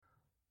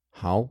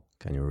How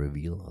can you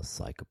reveal a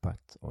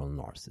psychopath or a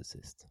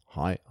narcissist?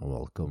 Hi, and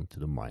welcome to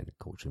the Mind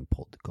Coaching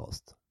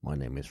Podcast. My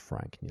name is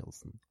Frank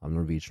Nielsen. I'm a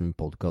Norwegian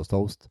podcast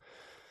host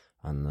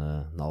and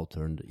now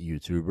turned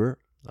YouTuber.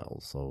 I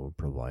also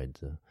provide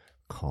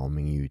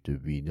calming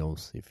YouTube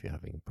videos if you're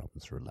having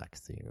problems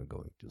relaxing or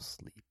going to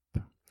sleep.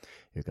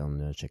 You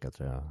can check out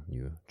a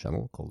new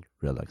channel called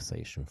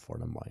Relaxation for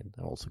the Mind.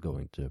 I'm also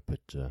going to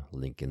put a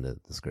link in the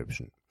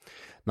description.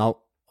 Now,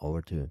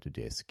 over to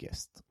today's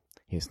guest.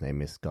 His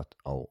name is Scott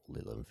O.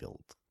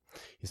 Lilienfeld.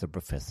 He's a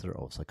professor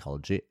of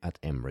psychology at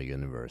Emory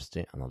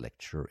University and a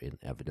lecturer in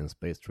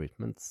evidence-based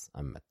treatments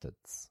and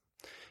methods.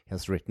 He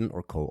has written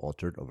or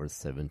co-authored over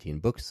 17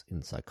 books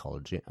in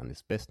psychology and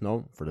is best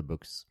known for the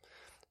books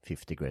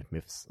 50 Great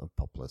Myths of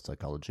Popular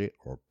Psychology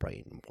or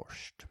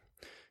Brainwashed.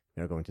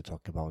 We are going to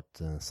talk about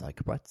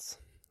psychopaths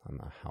and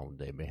how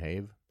they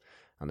behave.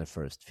 And the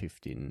first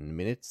 15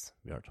 minutes,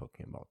 we are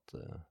talking about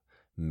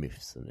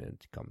myths when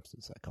it comes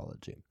to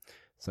psychology.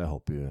 So I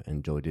hope you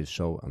enjoyed this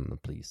show, and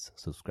please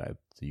subscribe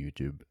to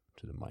YouTube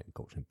to the Mind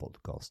Coaching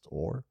Podcast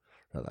or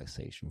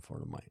Relaxation for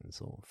the Mind.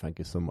 So thank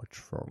you so much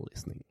for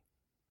listening.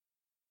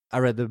 I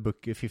read the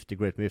book 50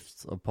 Great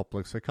Myths of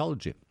Popular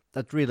Psychology.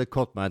 That really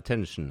caught my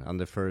attention. And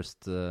the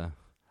first,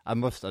 I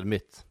must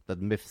admit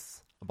that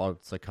myths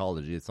about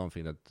psychology is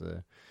something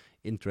that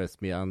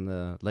interests me.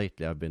 And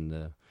lately I've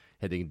been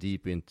heading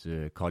deep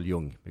into Carl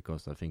Jung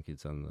because I think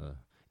it's an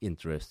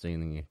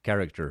interesting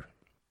character.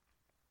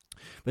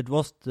 But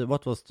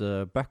what was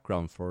the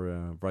background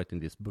for writing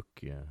this book,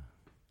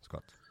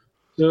 Scott?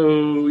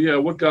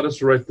 So what got us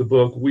to write the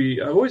book?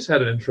 I always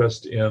had an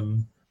interest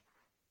in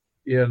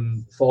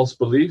false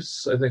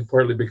beliefs. I think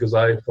partly because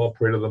I fall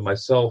prey to them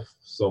myself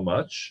so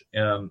much,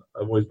 and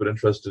I've always been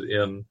interested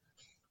in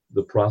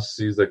the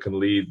processes that can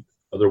lead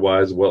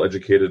otherwise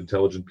well-educated,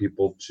 intelligent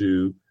people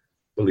to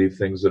believe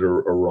things that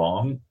are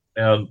wrong.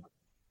 And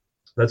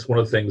that's one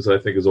of the things that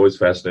I think has always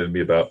fascinated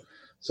me about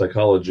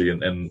psychology,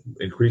 and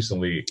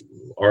increasingly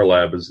our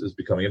lab is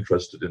becoming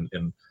interested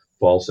in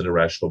false and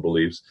irrational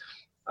beliefs.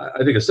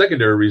 I think a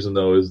secondary reason,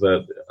 though, is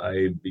that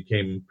I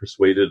became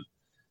persuaded,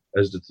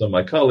 as did some of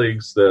my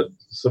colleagues, that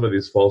some of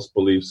these false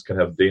beliefs can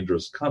have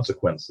dangerous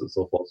consequences.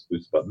 So false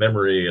beliefs about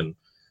memory and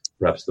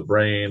perhaps the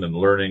brain and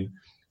learning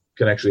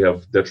can actually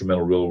have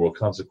detrimental real-world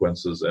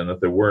consequences, and that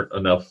there weren't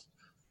enough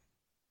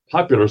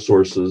popular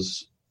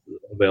sources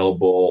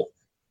available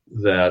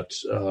that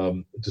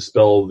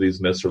dispel these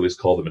myths, or at least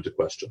call them into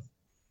question.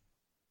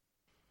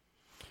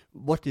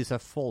 What is a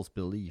false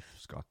belief,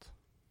 Scott?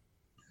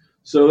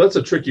 So that's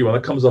a tricky one.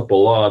 That comes up a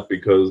lot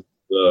because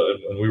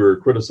and we were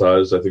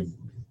criticized, I think,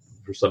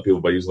 for some people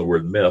by using the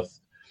word myth.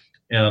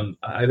 And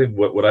I think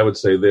what I would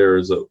say there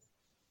is that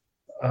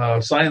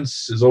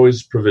science is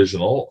always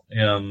provisional,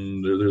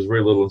 and there's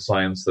very little in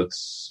science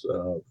that's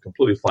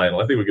completely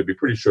final. I think we could be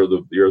pretty sure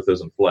that the Earth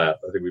isn't flat.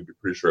 I think we'd be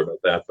pretty sure about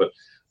that. But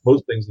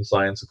most things in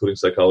science, including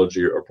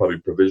psychology, are probably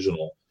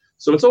provisional.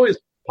 So it's always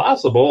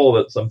possible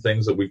that some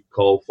things that we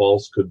call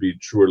false could be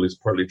true, or at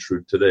least partly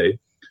true today.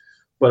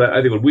 But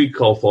I think what we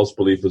call false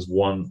belief is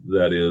one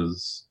that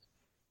is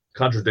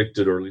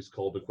contradicted, or at least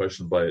called to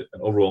question by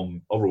an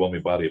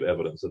overwhelming body of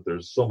evidence, that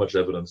there's so much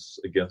evidence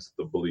against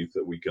the belief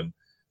that we can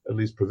at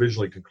least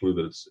provisionally conclude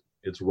that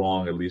it's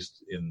wrong, at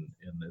least in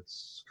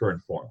its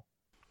current form.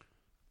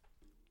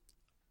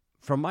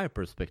 From my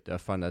perspective, I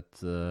find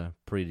that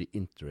pretty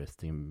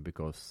interesting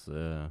because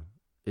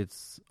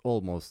it's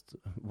almost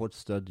what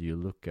study you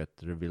look at,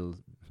 there will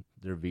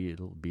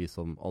be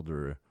some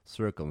other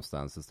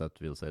circumstances that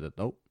will say that,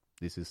 no,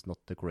 this is not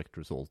the correct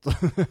result.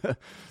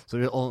 So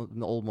we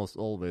almost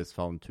always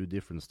found two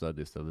different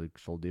studies that will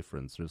show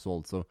different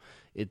results. So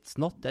it's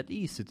not that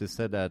easy to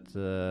say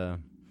that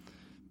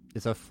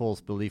it's a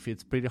false belief.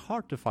 It's pretty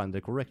hard to find the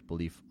correct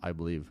belief, I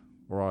believe.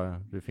 Or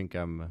do you think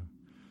I'm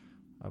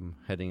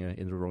heading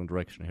in the wrong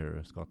direction here,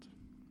 Scott?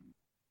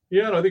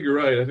 Yeah, no, I think you're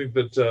right. I think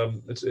that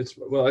it's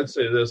well, I'd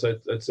say this.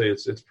 I'd say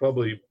it's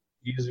probably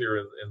easier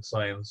in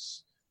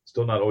science.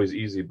 Still not always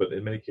easy, but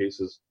in many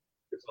cases,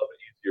 it's often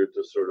easier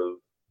to sort of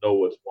know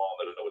what's wrong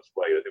than to know what's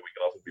right. I think we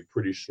can often be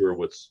pretty sure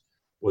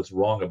what's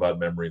wrong about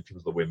memory in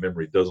terms of the way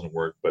memory doesn't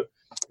work, but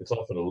it's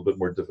often a little bit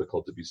more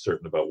difficult to be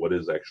certain about what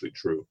is actually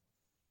true.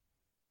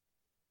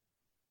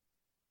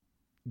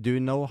 Do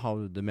you know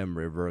how the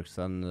memory works,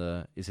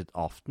 and is it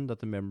often that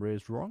the memory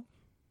is wrong?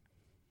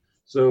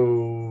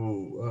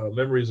 So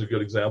memory is a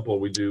good example.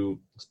 We do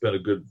spend a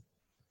good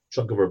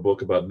chunk of our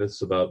book about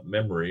myths about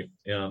memory,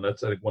 and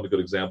that's, I think, one good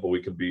example.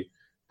 We can be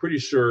pretty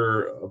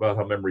sure about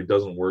how memory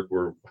doesn't work.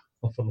 We're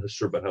often not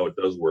sure about how it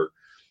does work.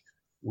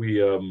 I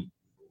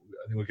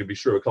think we can be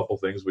sure of a couple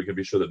things. We can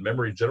be sure that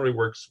memory generally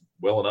works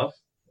well enough.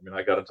 I mean,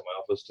 I got into my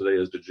office today,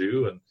 as did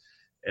you,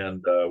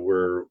 and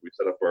we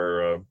set up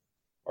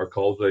our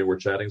call today. We're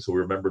chatting, so we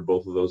remembered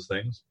both of those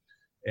things.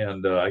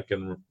 And I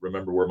can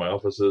remember where my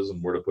office is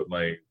and where to put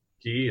my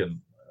key and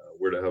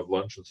where to have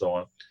lunch and so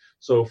on.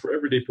 So for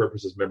everyday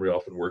purposes, memory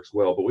often works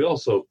well. But we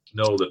also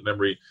know that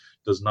memory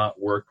does not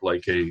work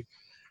like a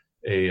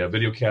a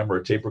video camera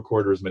or tape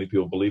recorder, as many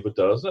people believe it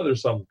does. Now,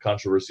 there's some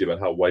controversy about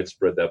how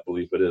widespread that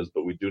belief it is,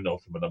 but we do know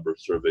from a number of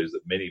surveys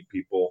that many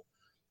people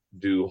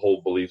do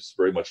hold beliefs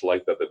very much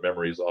like that, that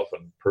memory is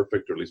often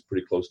perfect, or at least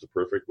pretty close to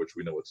perfect, which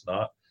we know it's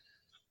not.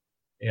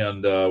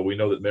 And we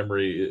know that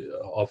memory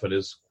often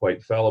is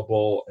quite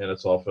fallible, and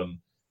it's often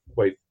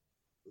quite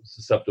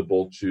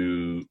susceptible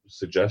to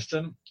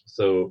suggestion.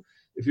 So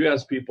if you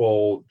ask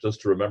people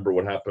just to remember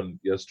what happened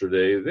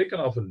yesterday, they can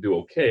often do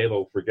okay.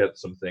 They'll forget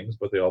some things,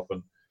 but they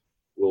often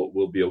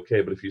will be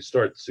okay. But if you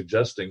start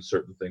suggesting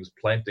certain things,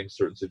 planting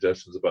certain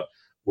suggestions about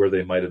where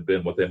they might have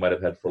been, what they might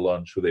have had for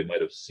lunch, who they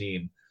might have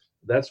seen,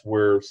 that's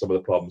where some of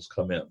the problems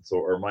come in. So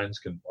our minds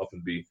can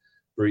often be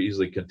very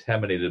easily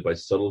contaminated by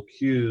subtle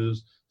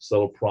cues,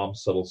 subtle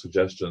prompts, subtle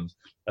suggestions,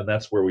 and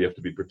that's where we have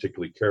to be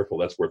particularly careful.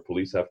 That's where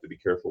police have to be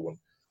careful when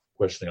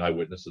questioning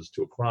eyewitnesses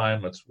to a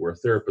crime. That's where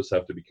therapists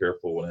have to be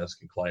careful when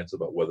asking clients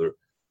about whether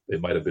they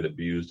might have been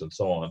abused and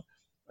so on.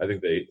 I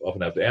think they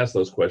often have to ask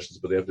those questions,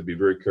 but they have to be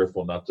very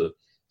careful not to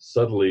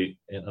subtly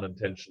and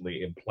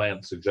unintentionally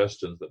implant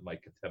suggestions that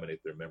might contaminate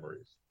their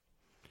memories.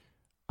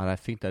 And I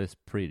think that is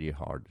pretty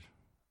hard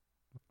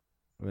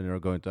when you're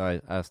going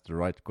to ask the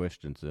right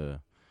question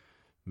to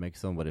make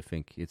somebody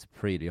think. It's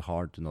pretty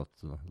hard to not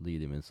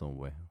lead him in some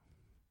way.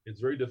 It's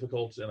very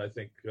difficult, and I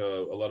think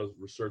a lot of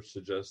research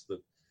suggests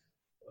that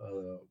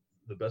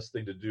the best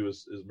thing to do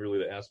is merely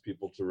to ask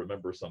people to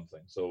remember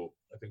something. So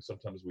I think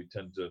sometimes we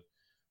tend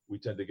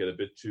to get a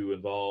bit too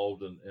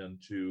involved and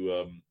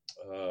too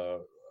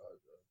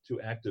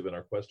active in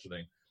our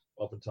questioning.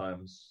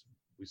 Oftentimes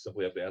we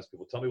simply have to ask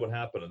people, tell me what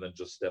happened, and then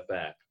just step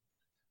back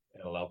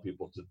and allow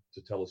people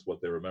to tell us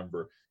what they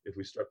remember. If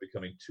we start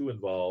becoming too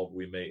involved,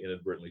 we may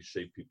inadvertently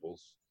shape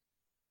people's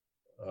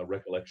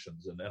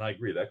recollections. And I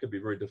agree, that could be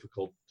very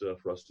difficult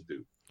for us to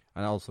do.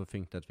 And I also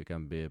think that we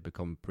can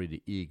become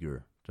pretty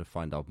eager to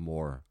find out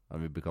more,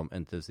 and we become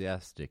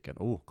enthusiastic and,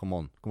 oh, come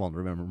on,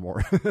 remember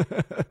more.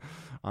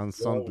 And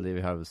suddenly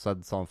we have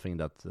said something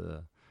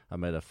that I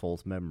made a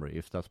false memory,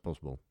 if that's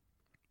possible.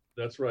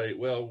 That's right.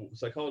 Well,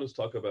 psychologists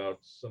talk about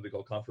something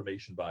called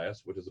confirmation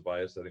bias, which is a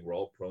bias I think we're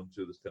all prone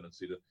to, this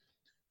tendency to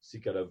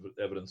seek out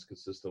evidence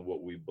consistent with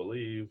what we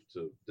believe,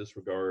 to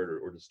disregard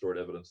or distort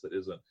evidence that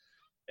isn't.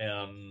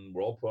 And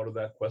we're all prone to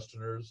that.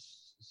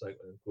 Questioners,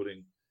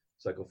 including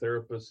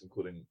psychotherapists,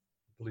 including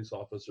police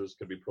officers,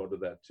 can be prone to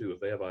that too.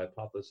 If they have a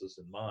hypothesis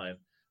in mind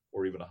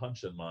or even a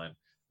hunch in mind,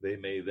 they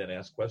may then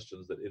ask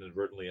questions that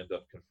inadvertently end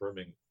up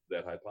confirming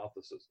that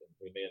hypothesis. And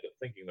they may end up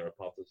thinking their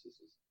hypothesis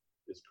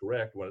is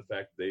correct, when in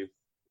fact they've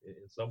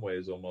in some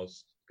ways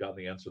almost gotten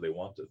the answer they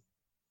wanted.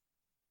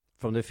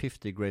 From the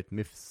 50 great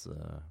myths,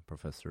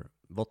 Professor,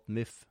 what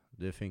myth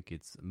do you think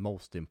it's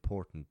most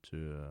important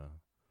to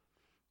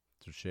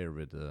share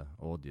with the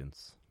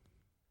audience?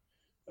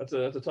 That's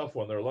a tough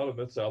one. There are a lot of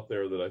myths out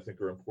there that I think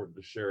are important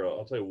to share.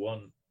 I'll tell you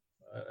one.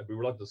 I'd be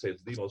reluctant to say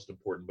it's the most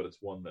important, but it's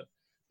one that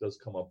does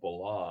come up a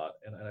lot,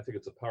 and I think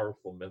it's a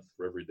powerful myth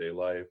for everyday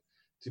life.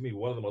 To me,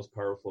 one of the most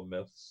powerful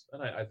myths,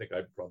 and I think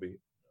I'd probably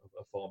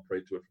fallen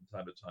prey to it from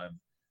time to time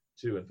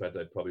too. In fact,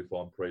 I'd probably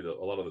fallen prey to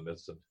a lot of the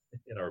myths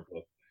in our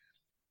book,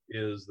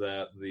 is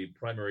that the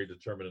primary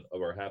determinant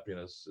of our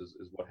happiness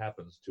is what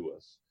happens to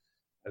us.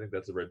 I think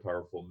that's a very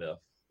powerful myth.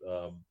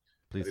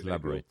 Please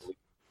elaborate. The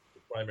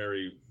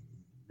primary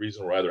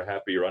reason we're either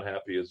happy or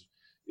unhappy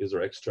is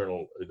our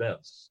external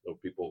events. So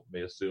people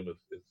may assume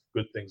if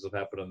good things have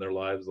happened in their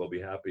lives, they'll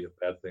be happy. If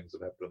bad things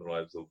have happened in their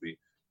lives, they'll be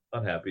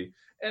unhappy.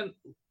 And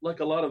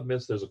like a lot of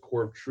myths, there's a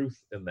core of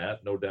truth in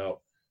that. No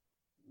doubt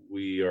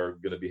we are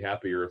going to be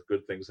happier if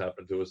good things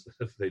happen to us than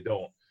if they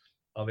don't.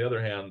 On the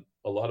other hand,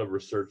 a lot of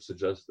research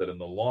suggests that in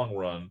the long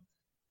run,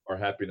 our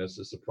happiness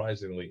is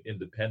surprisingly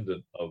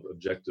independent of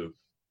objective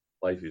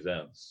life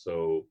events.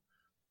 So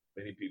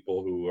many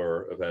people who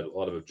have had a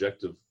lot of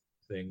objective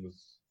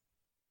things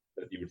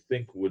that you would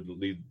think would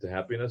lead to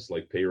happiness,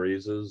 like pay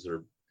raises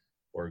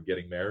or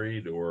getting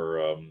married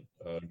or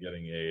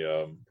getting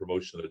a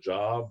promotion at a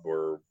job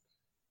or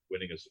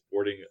winning a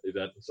sporting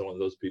event, and some of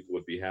those people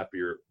would be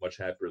much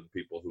happier than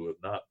people who have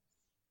not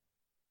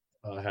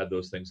had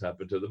those things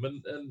happen to them.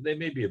 And they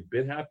may be a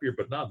bit happier,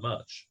 but not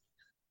much.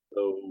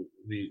 So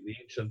the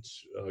ancient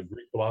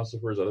Greek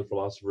philosophers, other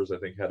philosophers, I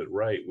think, had it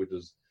right, which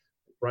is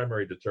the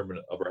primary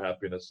determinant of our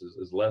happiness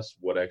is less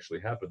what actually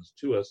happens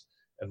to us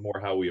and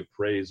more how we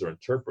appraise or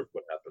interpret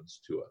what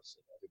happens to us.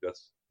 And I think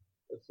that's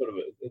sort of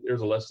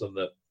there's a lesson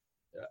that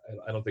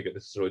I don't think it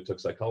necessarily took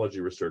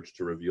psychology research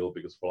to reveal,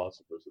 because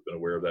philosophers have been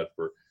aware of that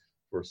for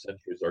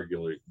centuries,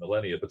 arguably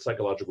millennia. But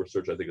psychological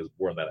research, I think, has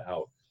borne that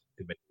out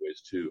in many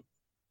ways too.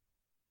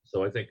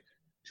 So I think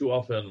too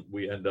often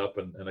we end up,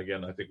 and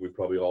again, I think we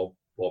probably all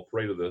fall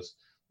prey to this,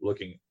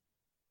 looking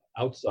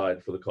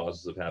outside for the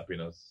causes of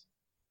happiness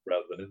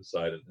rather than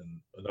inside. And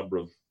a number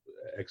of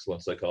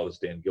excellent psychologists,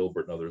 Dan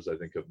Gilbert and others, I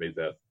think, have made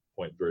that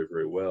point very,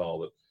 very well,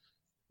 that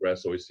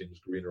grass always seems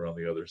greener on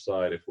the other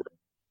side. If we're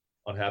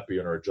unhappy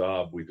in our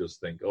job, we just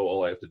think, oh,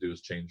 all I have to do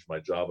is change my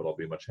job and I'll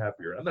be much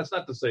happier. And that's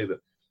not to say that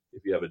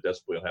if you have a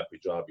desperately unhappy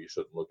job, you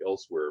shouldn't look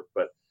elsewhere,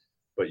 but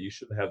you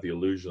shouldn't have the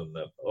illusion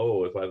that,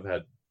 oh, if I've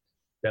had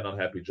 10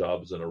 unhappy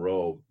jobs in a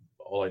row.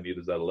 All I need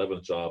is that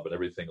 11th job and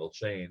everything will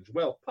change.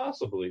 Well,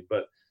 possibly,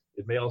 but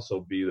it may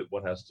also be that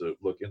one has to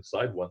look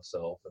inside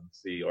oneself and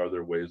see, are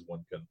there ways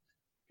one can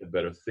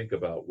better think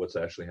about what's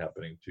actually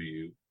happening to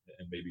you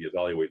and maybe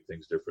evaluate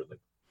things differently.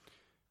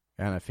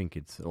 And I think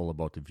it's all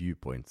about the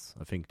viewpoints.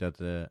 I think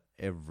that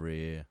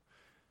every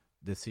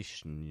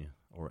decision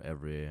or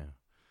everything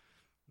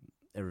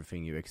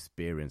you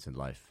experience in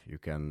life, you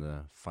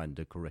can find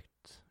the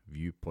correct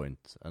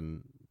viewpoint.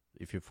 And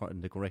if you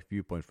find the correct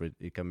viewpoint for it,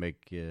 it can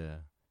make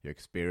you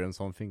experience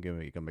something,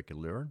 you can make it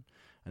learn.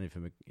 And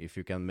if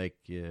you can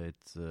make it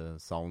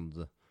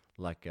sound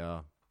like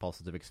a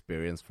positive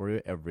experience for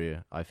you,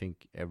 I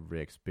think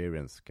every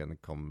experience can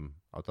come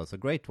out as a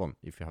great one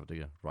if you have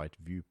the right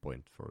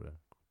viewpoint for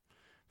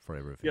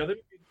everything. Yeah, there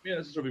may not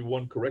necessarily be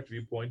one correct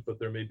viewpoint, but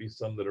there may be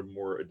some that are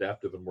more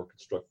adaptive and more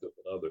constructive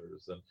than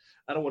others. And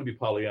I don't want to be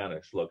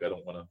Pollyannish. Look, I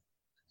don't want to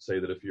say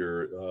that if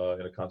you're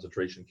in a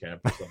concentration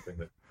camp or something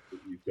that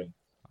you can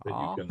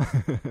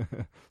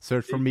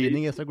Search for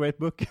Meaning is a great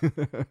book.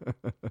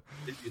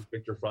 As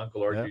Viktor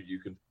Frankl argued, you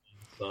can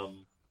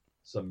find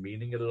some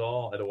meaning in it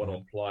all. I don't want to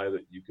imply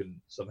that you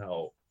can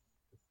somehow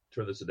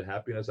turn this into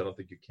happiness. I don't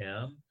think you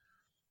can.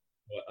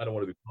 I don't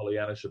want to be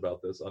Pollyannish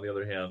about this. On the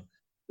other hand,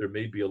 there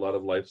may be a lot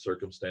of life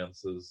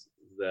circumstances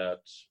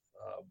that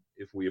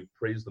if we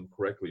appraise them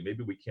correctly,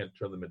 maybe we can't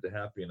turn them into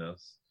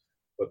happiness,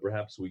 but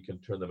perhaps we can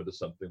turn them into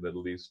something that at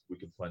least we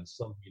can find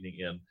some meaning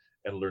in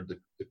and learn to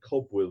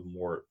cope with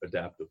more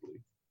adaptively.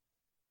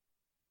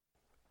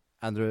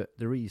 And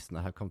the reason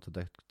I have come to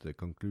the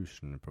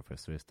conclusion,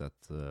 Professor, is that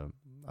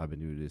I've been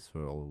doing this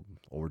for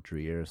over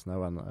 3 years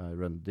now, and I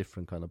run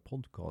different kind of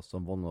podcasts.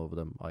 On one of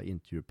them, I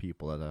interview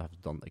people that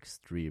have done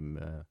extreme,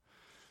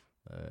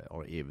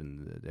 or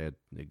even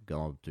they've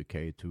gone up to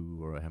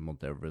K2 or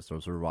Mount Everest, or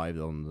survived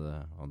on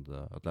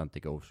the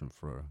Atlantic Ocean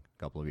for a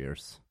couple of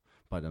years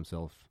by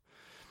themselves.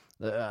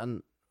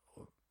 And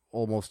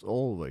almost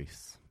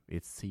always,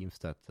 it seems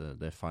that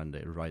they find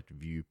the right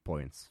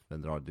viewpoints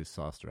when there are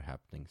disaster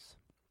happenings.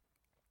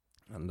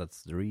 And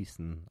that's the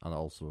reason. And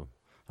also,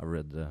 I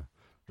read the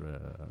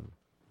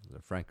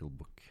Frankl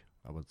book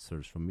about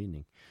Search for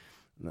Meaning.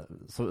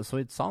 So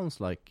it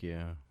sounds like,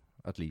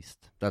 at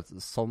least,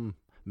 that's some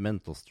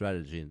mental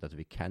strategy that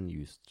we can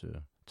use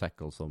to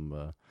tackle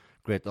some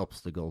great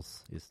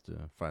obstacles is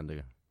to find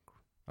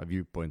a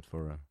viewpoint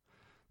for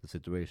the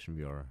situation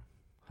we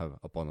have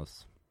upon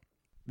us.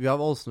 We have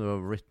also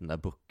written a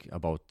book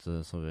about,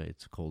 so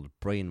it's called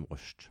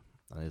Brainwashed,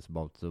 and it's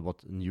about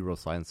what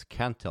neuroscience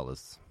can tell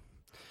us.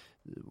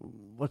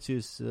 What's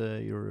your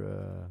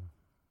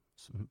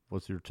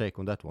take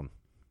on that one?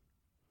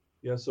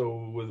 Yeah,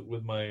 so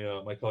with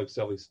my colleague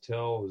Sally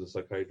Satel, who's a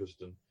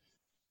psychiatrist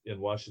in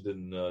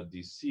Washington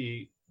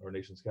D.C., our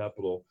nation's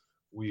capital,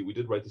 we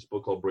did write this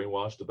book called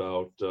Brainwashed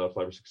about 5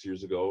 or 6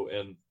 years ago,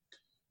 and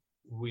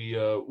we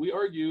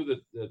argue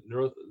that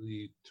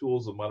the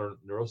tools of modern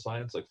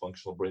neuroscience, like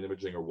functional brain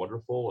imaging, are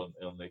wonderful,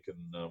 and they can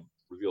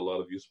reveal a lot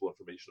of useful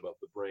information about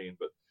the brain,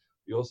 but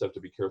you also have to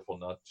be careful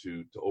not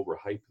to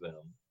overhype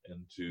them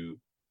and to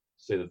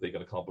say that they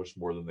can accomplish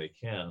more than they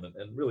can.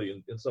 And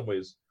really, in some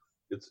ways,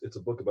 it's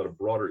a book about a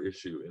broader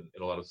issue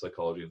in a lot of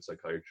psychology and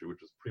psychiatry,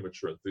 which is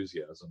premature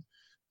enthusiasm.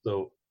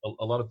 So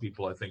a lot of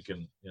people, I think,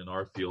 in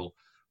our field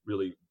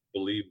really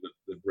believe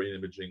that brain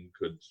imaging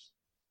could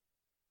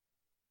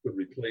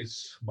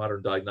replace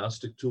modern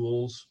diagnostic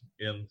tools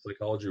in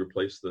psychology,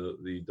 replace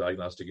the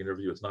diagnostic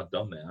interview. It's not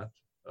done that.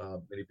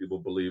 Many people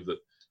believe that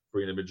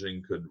brain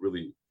imaging could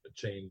really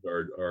change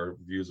our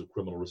views of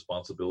criminal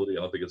responsibility.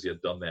 I don't think it's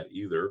yet done that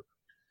either.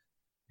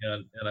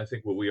 And I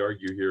think what we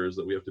argue here is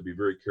that we have to be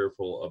very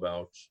careful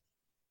about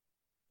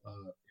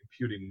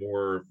imputing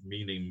more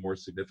meaning, more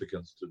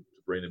significance to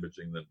brain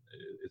imaging than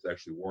is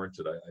actually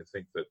warranted. I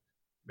think that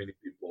many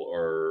people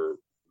are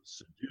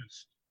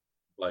seduced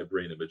by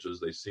brain images.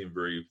 They seem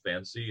very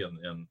fancy,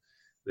 and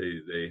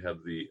they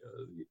have the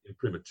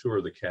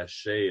imprimatur, the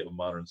cachet of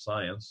modern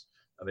science,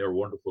 and they are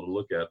wonderful to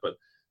look at, but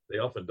they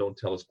often don't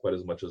tell us quite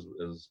as much as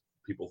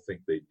people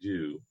think they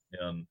do.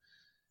 And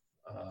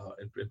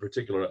in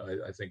particular,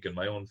 I think in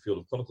my own field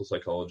of clinical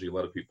psychology, a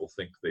lot of people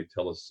think they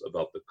tell us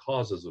about the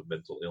causes of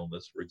mental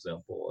illness, for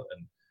example,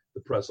 and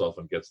the press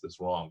often gets this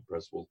wrong. The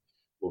press will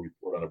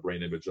report on a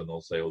brain image and they'll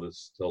say, oh,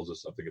 this tells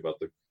us something about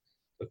the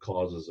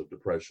causes of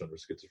depression or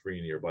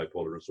schizophrenia or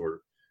bipolar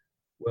disorder.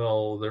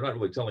 Well, they're not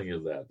really telling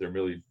you that. They're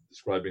merely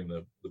describing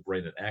the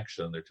brain in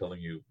action. They're telling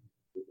you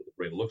what the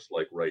brain looks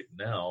like right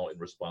now in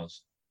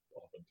response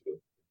often to a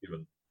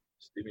given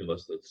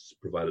stimulus that's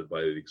provided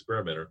by the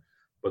experimenter,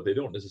 but they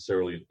don't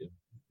necessarily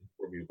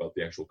inform you about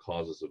the actual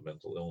causes of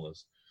mental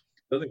illness.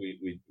 The other thing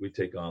we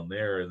take on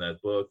there in that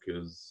book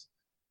is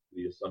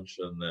the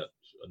assumption that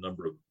a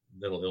number of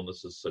mental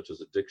illnesses, such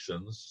as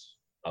addictions,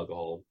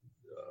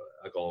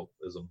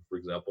 alcoholism, for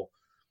example,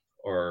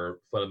 are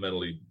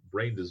fundamentally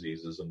brain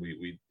diseases, and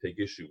we take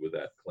issue with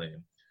that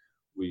claim.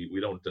 We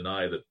don't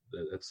deny that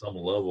at some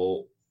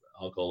level,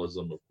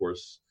 alcoholism, of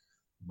course,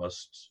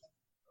 must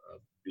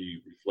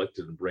be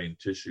reflected in brain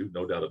tissue,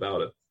 no doubt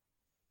about it.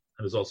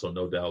 There's also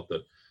no doubt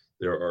that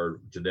there are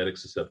genetic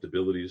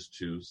susceptibilities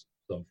to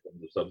some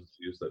forms of substance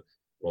use that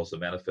are also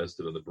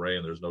manifested in the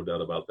brain. There's no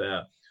doubt about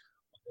that.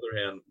 On the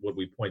other hand, what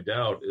we point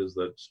out is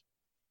that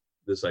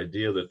this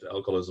idea that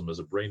alcoholism is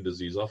a brain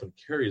disease often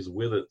carries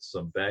with it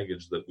some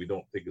baggage that we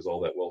don't think is all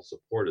that well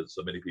supported.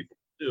 So many people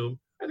assume,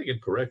 I think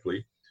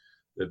incorrectly,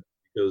 that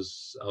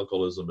because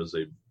alcoholism is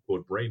a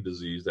quote brain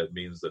disease, that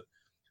means that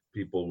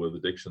people with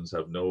addictions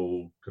have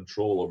no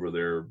control over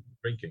their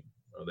drinking,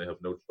 or they have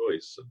no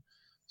choice, and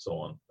so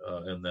on.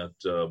 And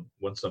that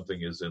when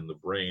something is in the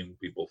brain,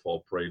 people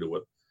fall prey to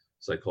what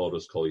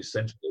psychologists call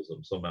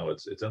essentialism. Somehow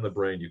it's in the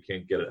brain, you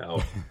can't get it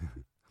out,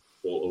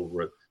 go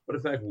over it. But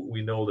in fact,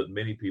 we know that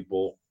many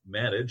people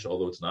manage,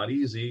 although it's not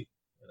easy,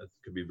 it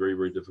can be very,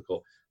 very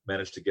difficult,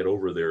 manage to get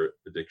over their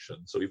addiction.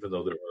 So even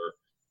though there are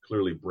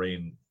clearly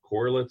brain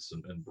correlates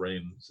and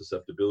brain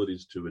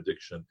susceptibilities to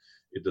addiction,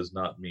 it does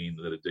not mean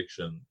that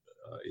addiction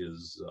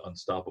is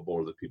unstoppable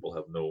or that people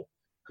have no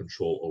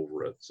control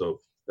over it.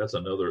 So that's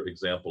another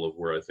example of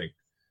where I think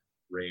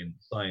brain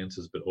science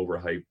has been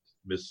overhyped,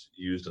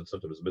 misused, and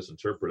sometimes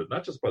misinterpreted,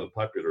 not just by the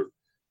popular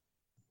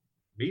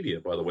media,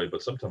 by the way,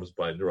 but sometimes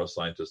by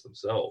neuroscientists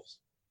themselves.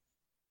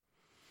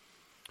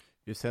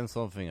 You said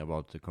something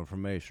about the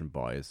confirmation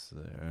bias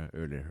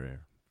earlier here,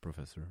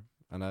 Professor,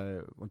 and I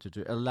wanted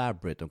to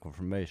elaborate on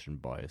confirmation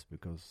bias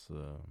because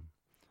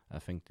I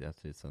think that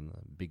is a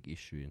big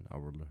issue in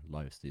our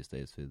lives these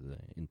days with the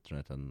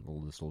internet and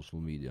all the social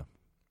media.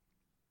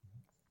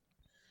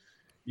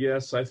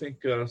 Yes, I think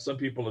some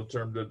people have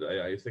termed it,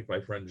 I think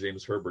my friend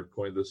James Herbert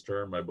coined this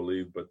term, I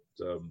believe, but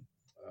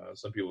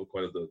some people have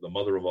coined it the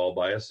mother of all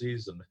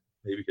biases, and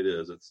maybe it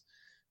is.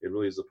 It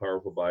really is a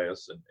powerful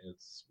bias, and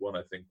it's one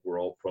I think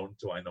we're all prone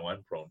to. I know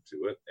I'm prone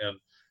to it. And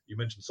you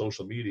mentioned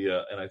social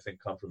media, and I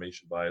think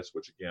confirmation bias,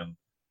 which again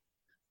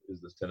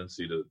is this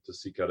tendency to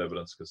seek out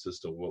evidence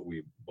consistent with what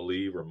we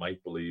believe or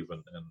might believe.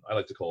 And I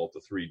like to call it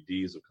the 3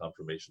 Ds of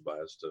confirmation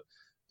bias: to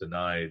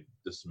deny,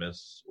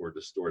 dismiss, or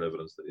distort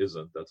evidence that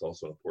isn't. That's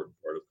also an important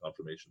part of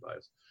confirmation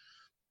bias.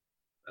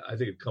 I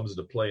think it comes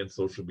into play in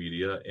social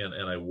media,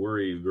 and I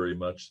worry very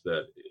much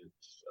that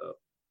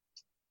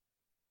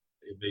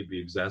it may be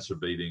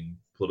exacerbating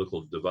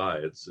political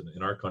divides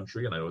in our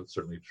country, and I know it's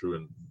certainly true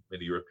in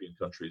many European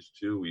countries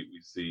too.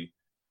 We see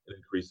an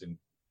increasing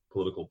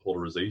political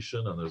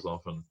polarization, and there's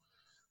often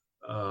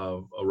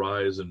a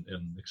rise in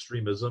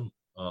extremism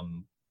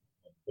on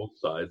both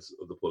sides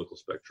of the political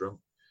spectrum.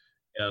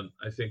 And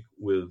I think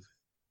with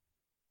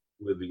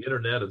the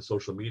internet and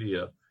social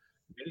media,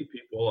 many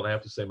people, and I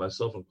have to say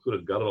myself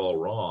included, got it all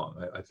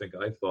wrong. I think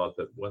I thought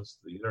that once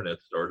the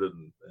internet started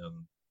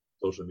and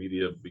social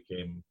media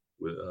became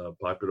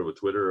popular with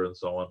Twitter and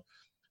so on,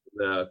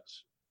 that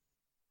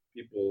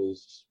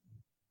people's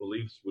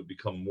beliefs would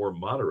become more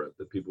moderate,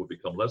 that people would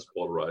become less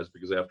polarized,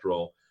 because after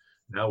all,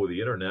 now with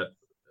the internet,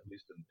 at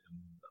least in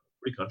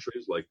free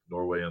countries like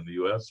Norway and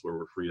the US, where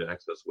we're free to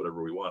access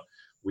whatever we want,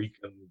 we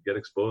can get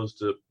exposed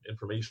to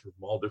information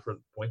from all different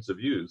points of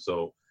view.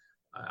 So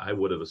I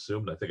would have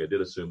assumed, I think I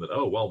did assume that,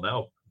 oh, well,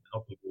 now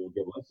people will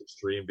get less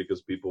extreme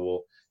because people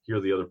will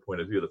hear the other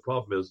point of view. The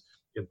problem is,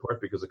 in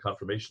part because of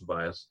confirmation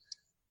bias,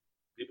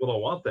 people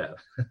don't want that.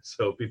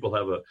 So people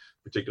have a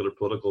particular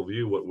political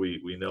view. What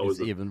we know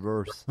is even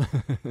worse.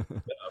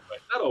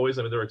 Not always.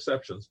 I mean, there are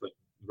exceptions, but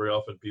very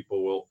often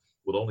people will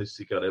only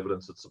seek out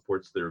evidence that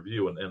supports their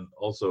view, and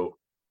also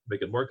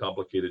make it more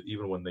complicated.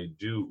 Even when they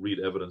do read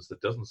evidence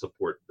that doesn't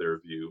support their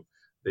view,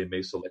 they may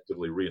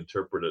selectively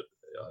reinterpret it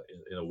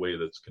in a way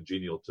that's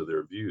congenial to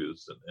their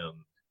views.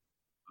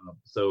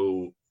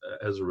 So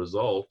as a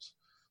result,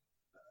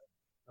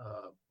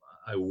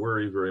 I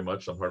worry very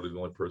much, I'm hardly the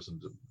only person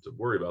to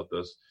worry about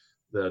this,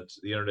 that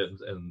the internet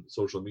and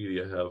social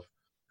media have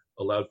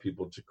allowed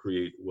people to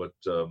create what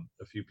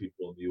a few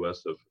people in the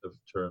US have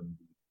termed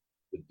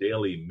the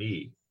daily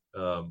me.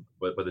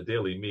 But by the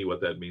daily me,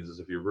 what that means is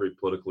if you're very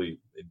politically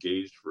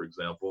engaged, for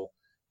example,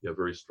 you have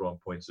very strong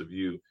points of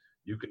view,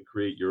 you can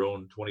create your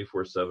own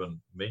 24/7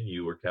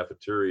 menu or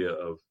cafeteria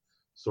of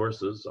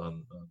sources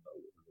on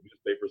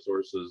newspaper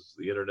sources,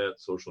 the internet,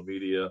 social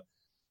media,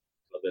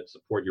 that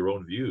support your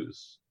own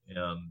views.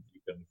 And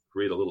you can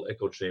create a little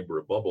echo chamber,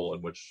 a bubble,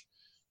 in which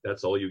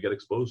that's all you get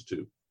exposed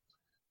to.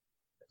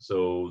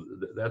 So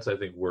that's, I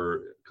think,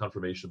 where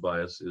confirmation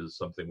bias is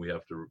something we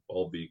have to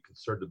all be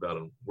concerned about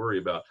and worry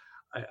about.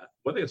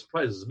 One thing that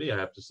surprises me, I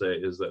have to say,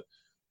 is that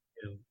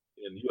in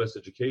U.S.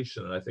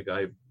 education, and I think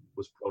I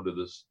was prone to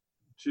this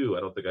too,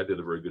 I don't think I did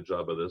a very good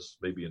job of this,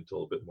 maybe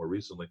until a bit more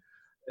recently,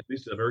 at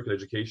least in American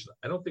education,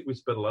 I don't think we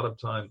spend a lot of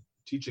time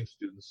teaching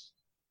students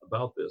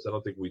about this. I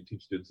don't think we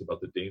teach students about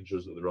the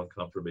dangers of their own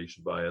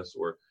confirmation bias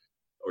or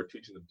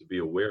teaching them to be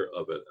aware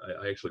of it.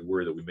 I actually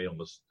worry that we may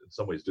almost, in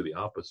some ways, do the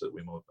opposite.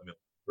 We may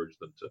encourage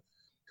them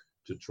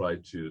to try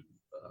to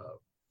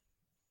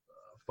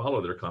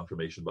follow their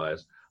confirmation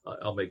bias.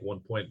 I'll make one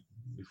point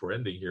before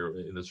ending here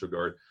in this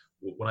regard.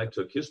 When I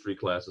took history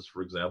classes,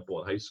 for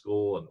example, in high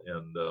school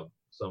and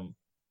some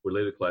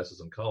related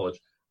classes in college,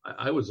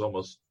 I was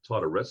almost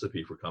taught a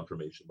recipe for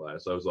confirmation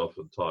bias. I was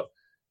often taught,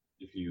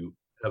 if you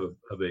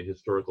have a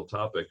historical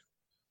topic,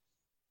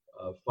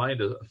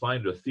 find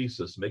a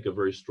thesis, make a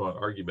very strong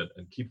argument,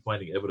 and keep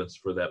finding evidence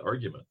for that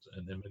argument.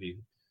 And many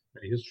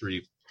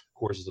history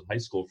courses in high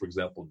school, for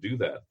example, do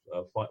that.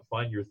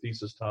 Find your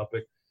thesis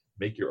topic,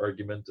 make your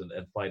argument,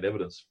 and find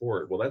evidence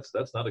for it. Well,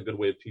 that's not a good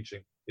way of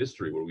teaching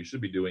history. What we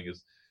should be doing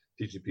is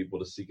teaching people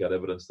to seek out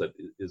evidence that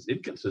is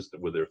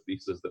inconsistent with their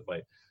thesis that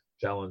might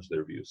challenge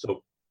their view.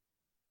 So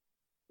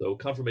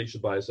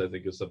confirmation bias, I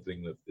think, is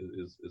something that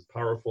is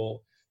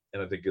powerful,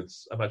 and I think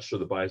I'm not sure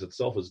the bias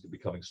itself is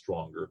becoming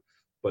stronger,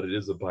 but it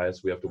is a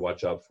bias we have to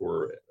watch out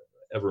for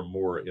ever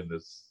more in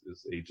this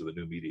age of the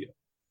new media.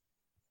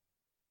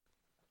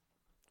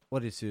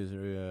 What is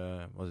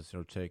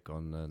your take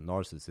on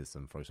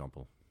narcissism, for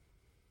example?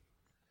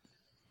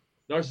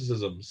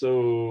 Narcissism.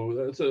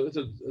 So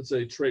it's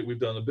a trait we've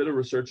done a bit of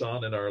research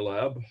on in our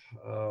lab.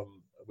 I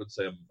would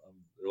say there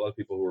are a lot of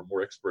people who are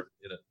more expert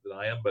in it than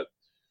I am, but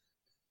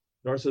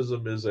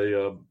narcissism is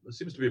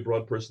seems to be a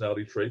broad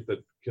personality trait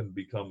that can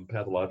become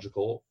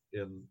pathological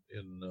in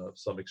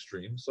some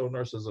extremes. So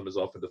narcissism is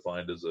often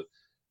defined as an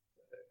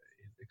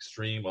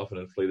extreme, often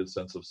inflated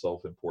sense of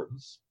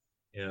self-importance,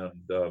 and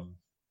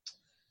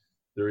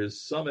there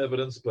is some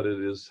evidence, but it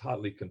is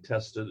hotly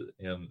contested,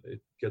 and it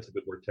gets a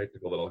bit more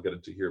technical that I'll get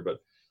into here.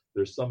 But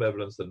there's some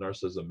evidence that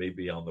narcissism may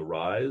be on the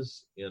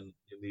rise in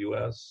the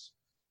U.S.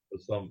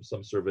 Some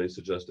surveys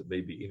suggest it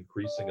may be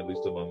increasing, at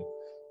least among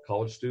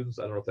college students.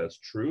 I don't know if that's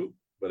true,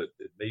 but it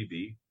may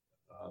be.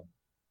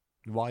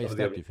 Why is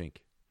that, do you think?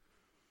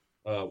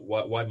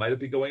 Why might it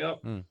be going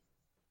up?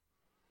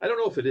 I don't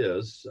know if it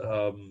is.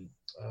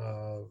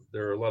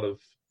 There are a lot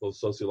of both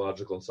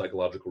sociological and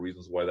psychological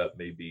reasons why that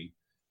may be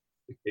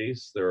the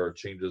case. There are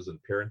changes in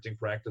parenting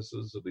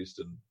practices, at least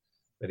in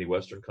many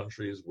Western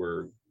countries,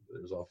 where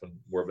there's often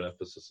more of an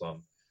emphasis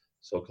on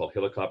so-called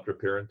helicopter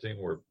parenting,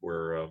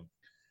 where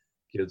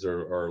kids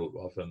are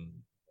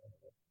often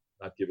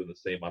not given the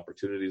same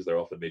opportunities. They're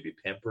often maybe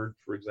pampered,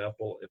 for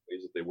example, in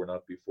ways that they were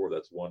not before.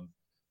 That's one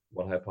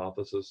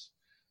hypothesis.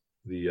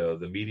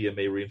 The media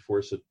may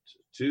reinforce it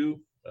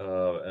too,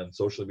 and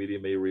social media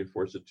may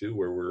reinforce it too,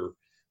 where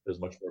there's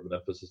much more of an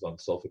emphasis on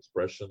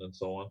self-expression and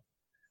so on.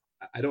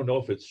 I don't know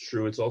if it's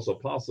true. It's also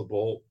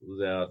possible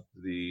that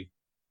the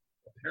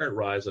apparent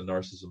rise in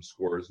narcissism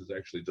scores is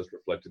actually just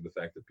reflecting the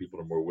fact that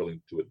people are more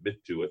willing to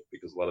admit to it,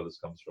 because a lot of this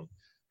comes from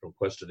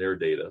questionnaire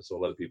data. So a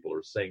lot of people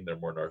are saying they're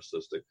more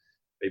narcissistic.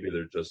 Maybe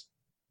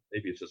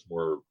it's just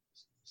more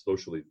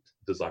socially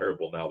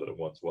desirable now than it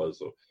once was.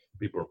 So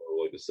people are more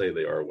willing to say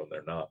they are when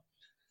they're not.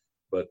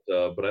 But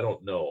I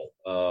don't know.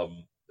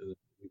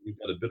 We've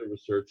done a bit of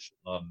research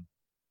on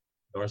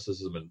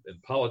narcissism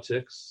in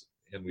politics,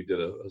 and we did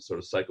a sort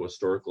of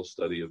psychohistorical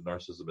study of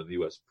narcissism in the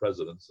U.S.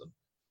 presidents, and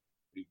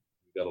we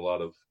got a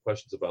lot of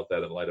questions about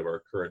that in light of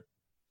our current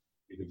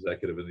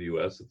executive in the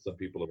U.S. And some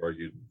people have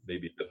argued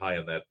maybe a bit high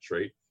on that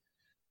trait.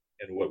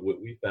 And what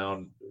we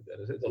found,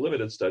 and it's a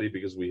limited study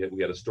because we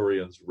had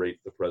historians rate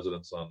the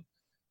presidents on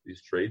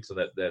these traits, and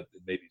that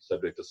may be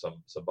subject to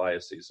some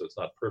biases, so it's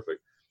not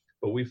perfect.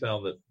 But we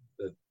found that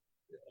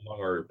among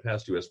our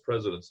past U.S.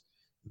 presidents,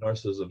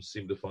 narcissism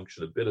seemed to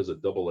function a bit as a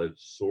double-edged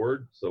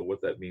sword. So what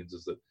that means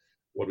is that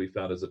what we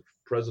found is that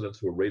presidents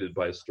who were rated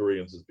by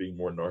historians as being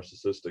more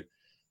narcissistic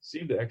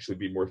seemed to actually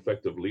be more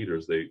effective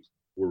leaders. They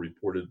were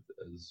reported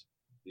as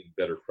being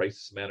better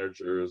crisis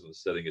managers and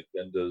setting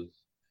agendas.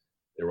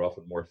 They were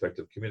often more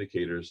effective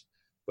communicators.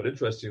 But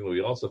interestingly,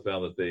 we also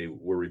found that they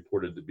were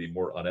reported to be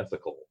more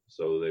unethical.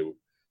 So they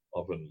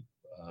often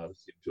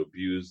seemed to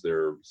abuse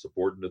their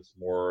subordinates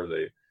more.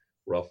 They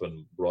were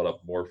often brought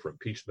up more for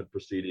impeachment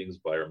proceedings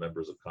by our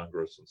members of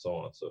Congress and so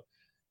on. So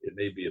it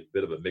may be a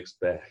bit of a mixed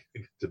bag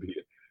to be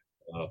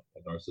a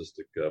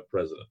narcissistic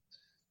president.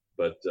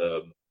 But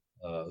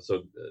I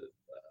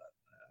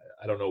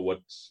don't know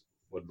what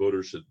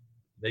voters should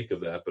make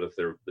of that. But if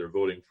they're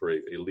voting for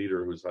a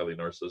leader who's highly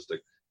narcissistic,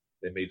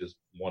 they may just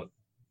want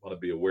to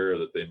be aware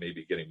that they may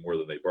be getting more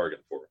than they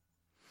bargained for.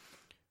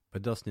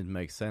 But doesn't it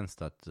make sense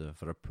that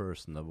for a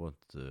person that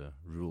wants to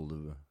rule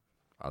the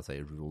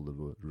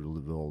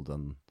world,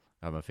 and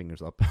I have my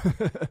fingers up,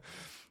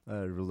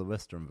 rule the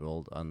Western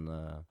world, and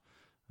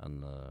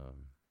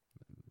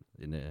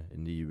in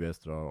the US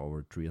there are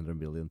over 300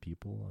 million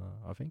people,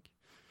 I think.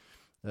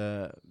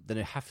 Then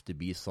you have to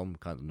be some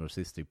kind of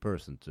narcissistic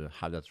person to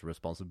have that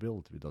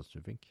responsibility, don't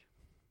you think?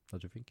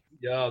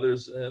 Yeah,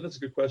 that's a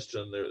good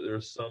question.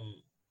 There's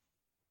some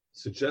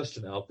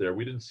suggestion out there.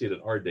 We didn't see it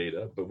in our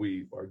data, but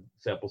our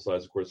sample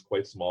size, of course, is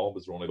quite small,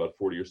 because there are only about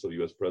 40 or so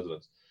U.S.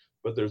 presidents.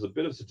 But there's a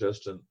bit of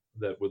suggestion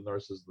that with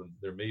narcissism,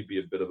 there may be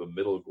a bit of a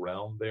middle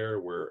ground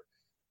there, where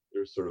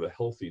there's sort of a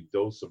healthy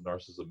dose of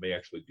narcissism may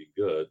actually be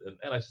good.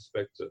 And I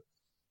suspect to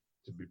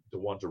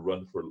want to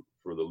run for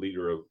the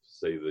leader of,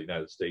 say, the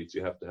United States,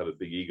 you have to have a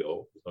big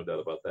ego. There's no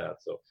doubt about that.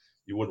 So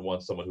you wouldn't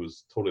want someone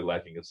who's totally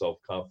lacking in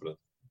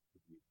self-confidence to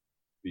be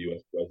the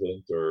U.S.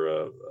 president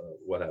or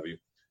what have you.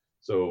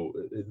 So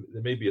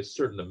there may be a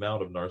certain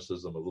amount of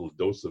narcissism, a little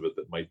dose of it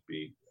that might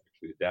be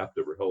actually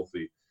adaptive or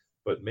healthy.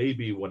 But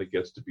maybe when it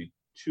gets to be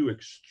too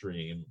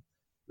extreme,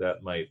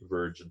 that might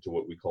verge into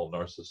what we call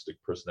narcissistic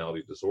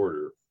personality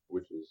disorder,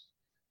 which is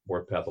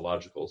more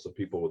pathological. So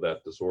people with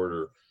that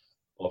disorder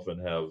often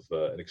have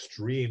an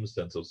extreme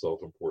sense of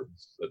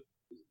self-importance that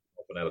is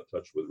often out of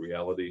touch with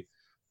reality.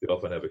 They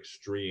often have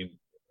extreme,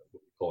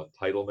 what we call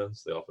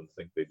entitlements. They often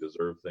think they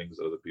deserve things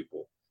that other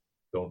people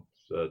don't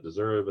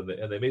deserve, and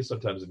they may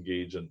sometimes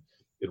engage in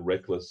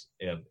reckless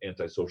and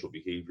antisocial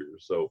behavior.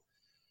 So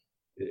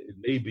it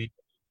may be,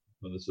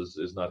 and this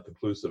is not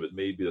conclusive, it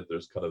may be that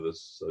there's kind of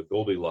this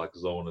Goldilocks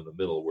zone in the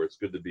middle where it's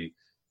good to be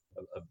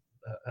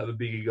have a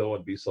big ego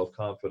and be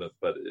self-confident,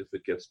 but if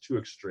it gets too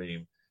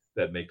extreme,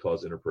 that may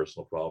cause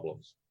interpersonal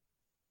problems.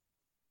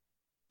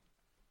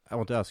 I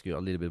want to ask you a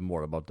little bit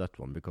more about that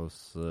one,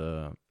 because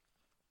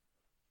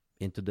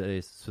in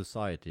today's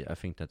society, I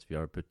think that we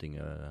are putting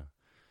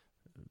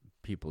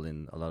people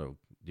in a lot of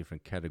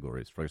different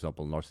categories. For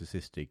example,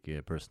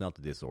 narcissistic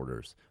personality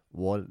disorders.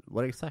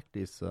 What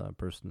exactly is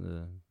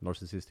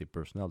narcissistic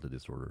personality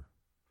disorder?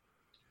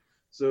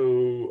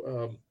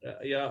 So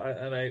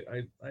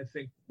I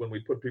think when we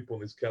put people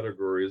in these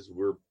categories,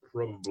 we're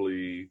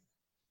probably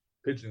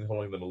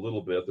pigeonholing them a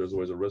little bit. There's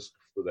always a risk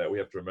for that. We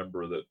have to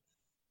remember that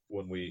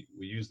when we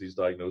use these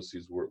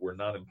diagnoses, we're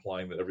not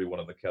implying that everyone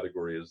in the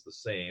category is the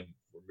same.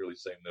 We're merely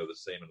saying they're the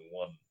same in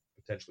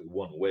potentially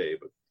one way,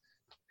 but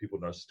people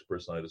with narcissistic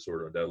personality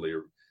disorder undoubtedly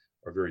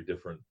are very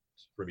different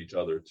from each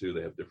other too.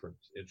 They have different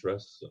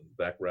interests and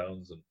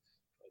backgrounds and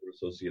other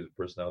associated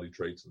personality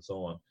traits and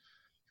so on.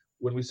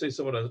 When we say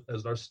someone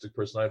has narcissistic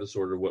personality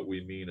disorder, what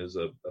we mean is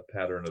a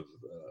pattern of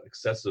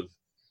excessive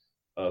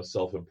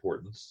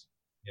self-importance,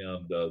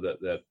 and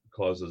that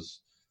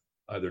causes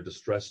either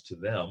distress to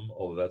them,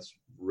 although that's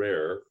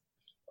rare,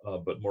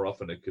 but more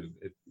often it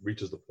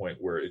reaches the point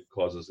where it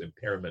causes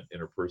impairment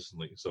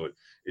interpersonally. So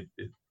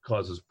it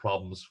causes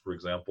problems, for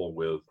example,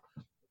 with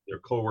their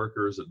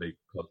coworkers. It may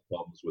cause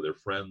problems with their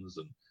friends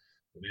and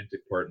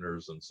romantic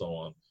partners and so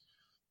on.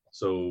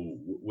 So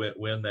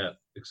when that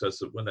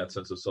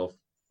sense of self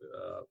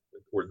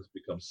importance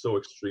becomes so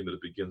extreme that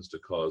it begins to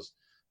cause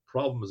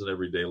problems in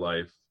everyday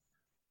life,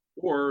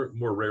 or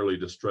more rarely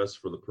distress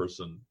for the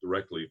person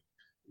directly,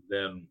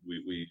 then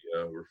we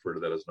refer to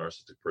that as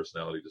narcissistic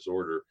personality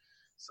disorder.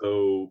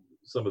 So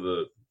some of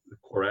the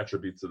core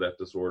attributes of that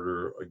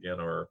disorder,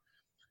 again, are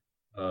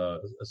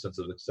a sense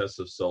of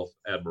excessive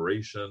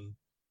self-admiration,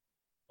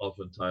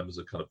 oftentimes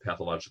a kind of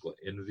pathological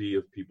envy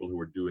of people who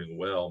are doing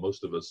well.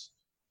 Most of us,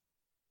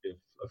 if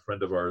a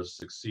friend of ours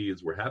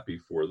succeeds, we're happy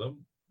for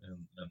them,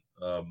 and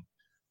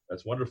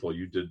that's wonderful.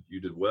 You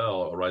did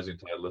well. A rising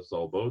tide lifts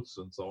all boats,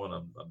 and so on.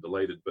 I'm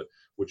delighted. But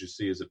what you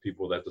see is that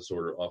people with that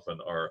disorder often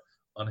are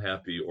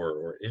unhappy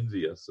or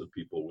envious of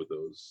people with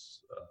those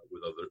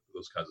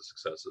kinds of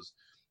successes.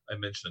 I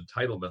mentioned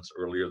entitlements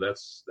earlier.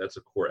 That's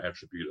a core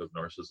attribute of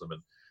narcissism,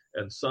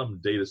 and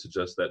some data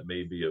suggests that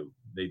maybe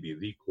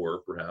the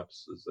core,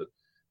 perhaps, is that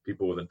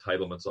people with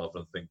entitlements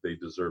often think they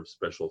deserve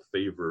special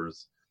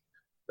favors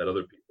that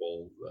other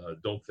people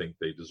don't think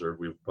they deserve.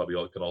 We probably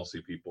can all see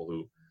people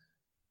who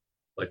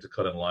like to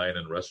cut in line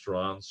in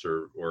restaurants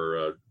or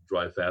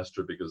drive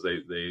faster because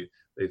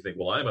they think,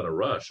 well, I'm in a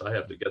rush. I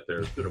have to get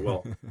there sooner.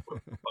 Well, we're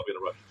probably in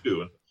a rush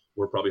too, and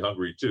we're probably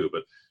hungry too.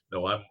 But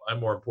no, I'm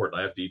more important.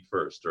 I have to eat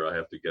first, or I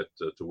have to get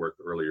to work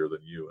earlier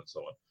than you, and so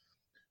on.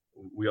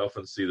 We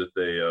often see that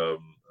they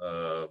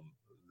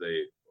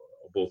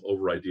both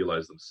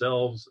over-idealize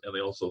themselves, and they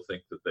also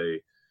think that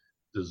they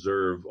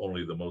deserve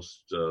only the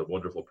most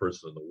wonderful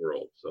person in the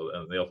world. So,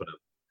 and they often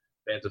have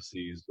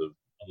fantasies of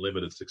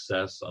unlimited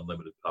success,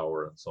 unlimited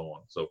power, and so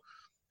on. So,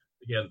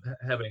 again,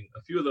 having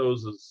a few of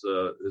those is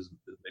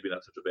maybe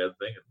not such a bad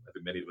thing. And I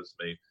think many of us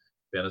may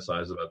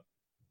fantasize about,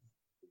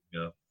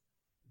 a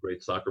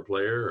great soccer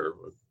player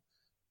or a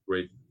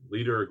great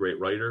leader, a great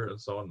writer,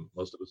 and so on.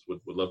 Most of us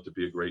would love to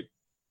be a great.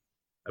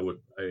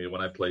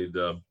 When I played,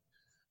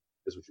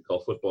 is what you call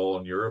football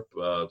in Europe,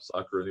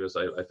 soccer in the US.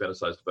 I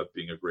fantasized about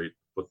being a great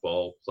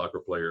soccer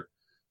player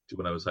too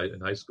when I was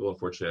in high school.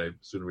 Unfortunately, I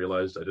soon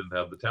realized I didn't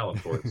have the talent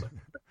for it.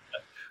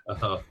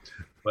 So.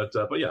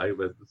 But yeah,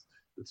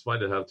 it's fine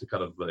to have to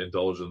kind of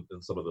indulge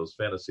in some of those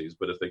fantasies.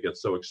 But if they get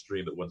so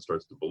extreme that one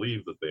starts to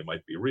believe that they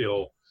might be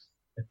real,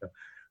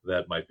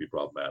 that might be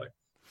problematic.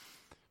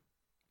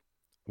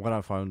 What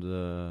I found,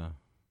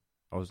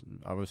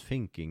 I was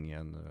thinking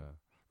and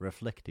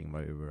reflecting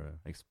while you were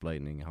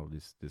explaining how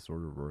this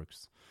disorder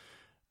works,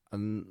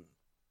 and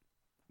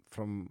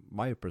from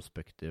my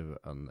perspective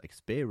and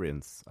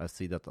experience, I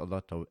see that a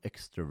lot of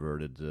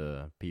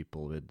extroverted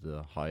people with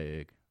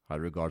high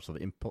regards of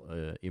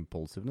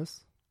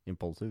impulsiveness,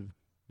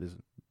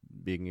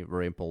 being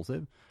very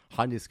impulsive,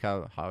 have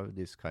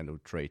this kind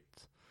of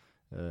trait.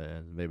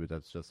 Maybe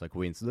that's just a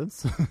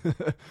coincidence,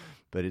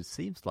 but it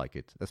seems like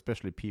it,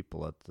 especially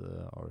people that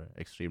are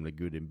extremely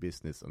good in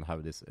business and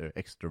have this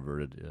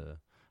extroverted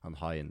and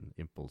high in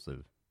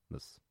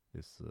impulsiveness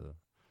is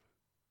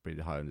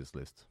pretty high on this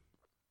list.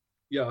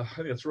 Yeah, I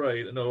think that's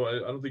right. No, I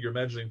don't think you're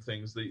imagining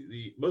things.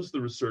 The most of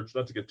the research,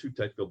 not to get too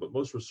technical, but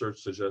most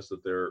research suggests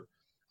that there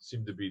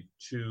seem to be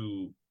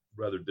two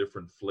rather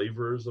different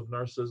flavors of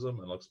narcissism,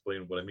 and I'll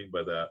explain what I mean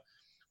by that.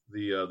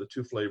 the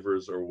two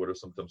flavors are what are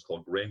sometimes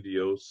called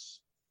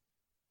grandiose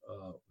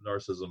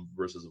narcissism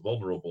versus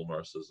vulnerable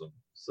narcissism.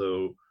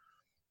 So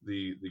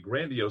the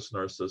grandiose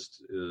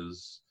narcissist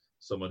is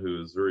someone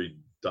who is very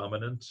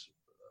dominant,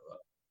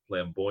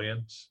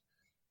 flamboyant.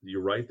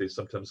 You're right; they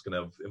sometimes can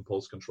have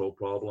impulse control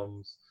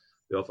problems.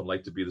 They often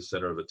like to be the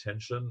center of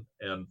attention,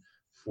 and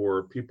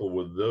for people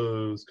with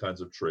those kinds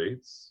of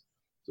traits,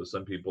 so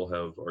some people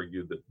have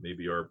argued that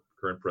maybe our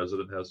current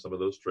president has some of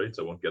those traits.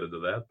 I won't get into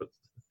that, but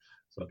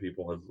some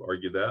people have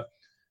argued that.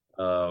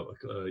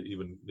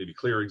 Even maybe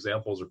clear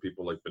examples are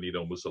people like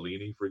Benito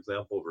Mussolini, for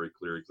example, a very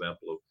clear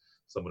example of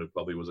someone who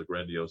probably was a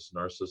grandiose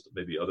narcissist.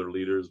 Maybe other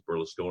leaders,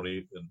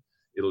 Berlusconi in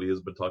Italy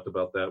has been talked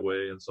about that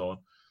way, and so on.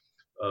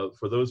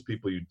 For those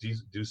people, you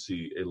do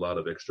see a lot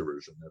of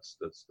extroversion.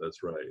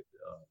 That's right,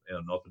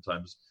 and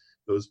oftentimes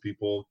those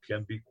people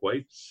can be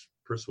quite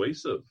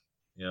persuasive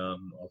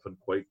and often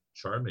quite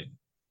charming.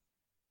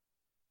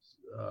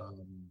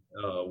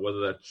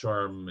 Whether that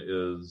charm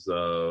is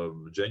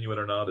genuine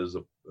or not is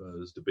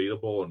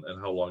debatable,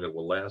 and how long it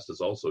will last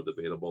is also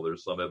debatable.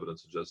 There's some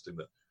evidence suggesting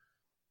that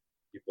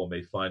people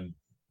may find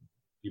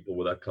people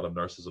with that kind of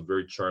narcissism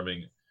very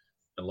charming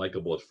and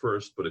likable at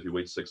first, but if you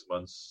wait 6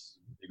 months,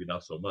 maybe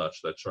not so much.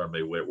 That charm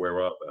may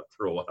wear off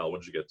after a while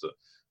once you get to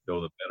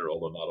know them better,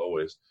 although not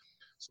always.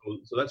 So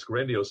that's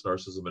grandiose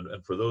narcissism,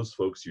 and for those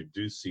folks, you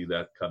do see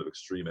that kind of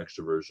extreme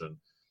extroversion,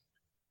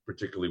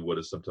 particularly what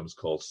is sometimes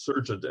called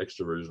surgent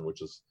extroversion,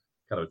 which is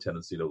kind of a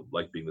tendency to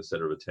like being the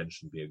center of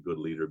attention, being a good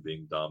leader,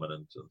 being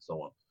dominant, and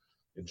so on,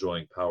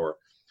 enjoying power.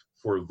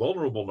 For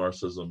vulnerable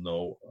narcissism,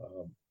 though,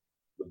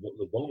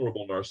 the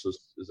vulnerable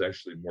narcissist is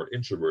actually more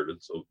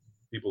introverted. So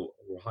people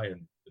who are high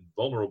in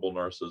vulnerable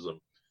narcissism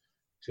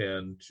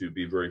tend to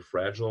be very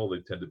fragile. They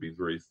tend to be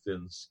very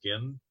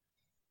thin-skinned.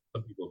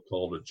 Some people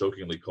have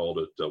jokingly called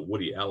it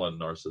Woody Allen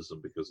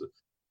narcissism because it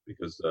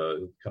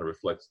kind of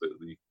reflects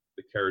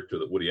the character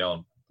that Woody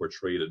Allen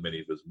portrayed in many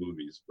of his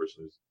movies. A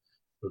person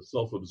who's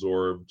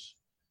self-absorbed,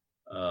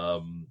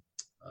 not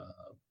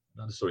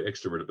necessarily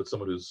extroverted, but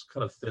someone who's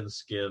kind of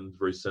thin-skinned,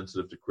 very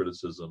sensitive to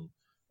criticism,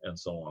 and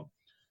so on.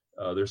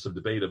 There's some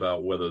debate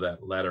about whether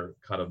that latter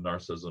kind of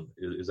narcissism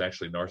is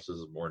actually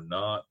narcissism or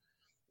not.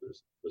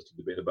 There's some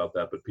debate about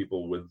that, but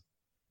people with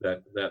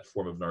that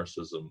form of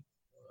narcissism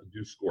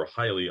do score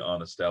highly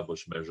on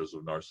established measures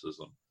of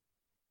narcissism,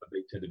 but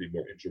they tend to be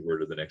more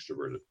introverted than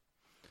extroverted.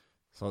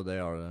 So they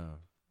are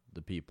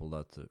the people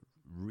that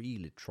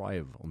really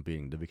thrive on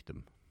being the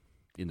victim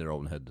in their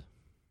own head.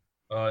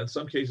 In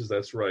some cases,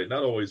 that's right.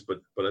 Not always,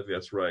 but I think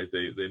that's right.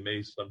 They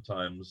may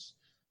sometimes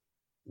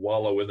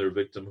wallow in their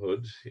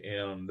victimhood,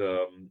 and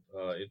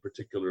in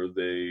particular,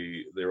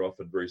 they're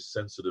often very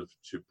sensitive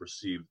to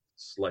perceived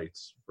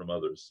slights from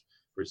others,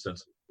 very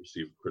sensitive to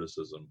perceived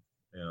criticism,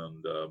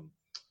 and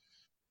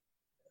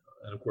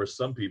of course,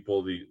 some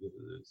people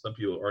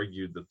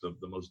argued that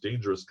the most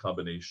dangerous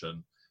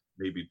combination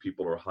maybe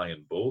people are high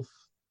in both.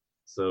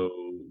 So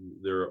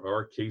there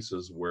are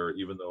cases where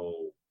even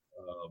though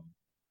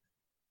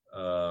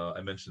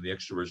I mentioned the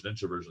extroversion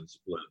introversion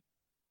split,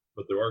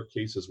 but there are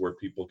cases where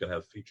people can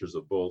have features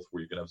of both,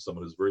 where you can have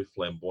someone who's very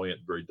flamboyant,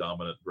 very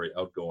dominant, very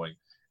outgoing,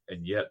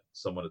 and yet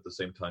someone at the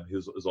same time who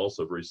is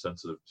also very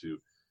sensitive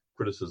to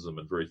criticism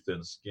and very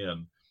thin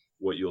skin.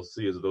 What you'll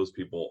see is that those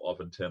people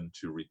often tend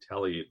to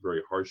retaliate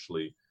very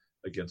harshly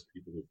against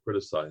people who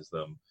criticize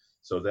them.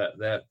 So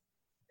that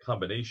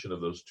combination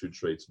of those two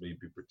traits may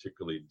be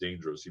particularly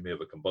dangerous. You may have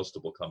a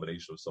combustible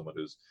combination of someone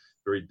who's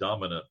very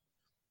dominant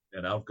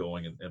and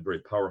outgoing and very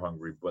power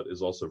hungry, but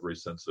is also very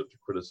sensitive to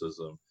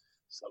criticism.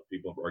 Some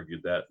people have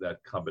argued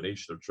that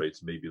combination of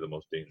traits may be the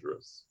most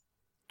dangerous.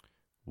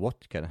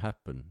 What can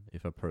happen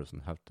if a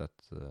person have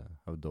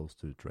those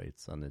two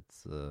traits, and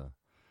it's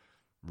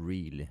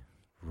really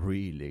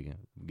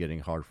getting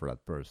hard for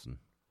that person?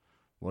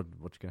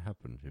 What can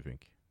happen, do you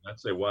think? I'd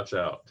say watch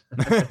out.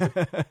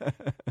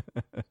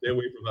 Stay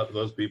away from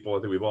those people. I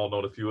think we've all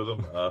known a few of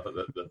them.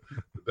 The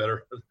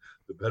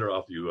better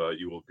off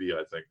you will be,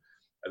 I think.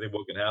 I think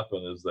what can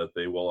happen is that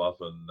they will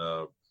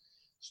often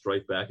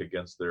strike back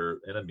against their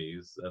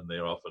enemies, and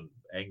they're often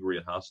angry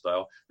and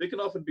hostile. They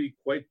can often be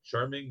quite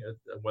charming,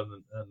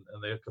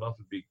 and they can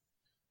often be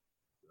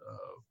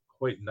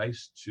quite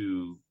nice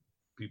to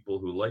people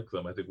who like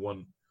them. I think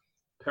one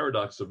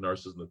paradox of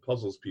narcissism that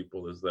puzzles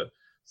people is that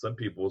some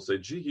people will say,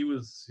 "Gee, he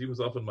was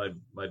often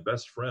my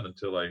best friend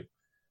until I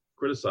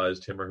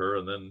criticized him or her,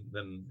 and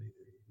then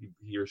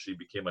he or she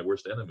became my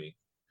worst enemy."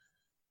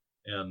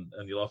 And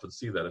you'll often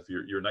see that if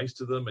you're nice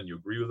to them and you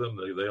agree with them,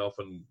 they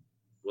often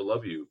will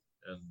love you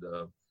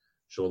and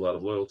show a lot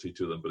of loyalty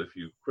to them. But if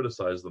you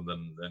criticize them,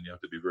 then you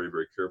have to be very,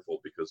 very careful,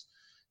 because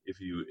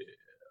if you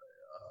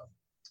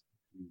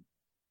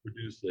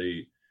produce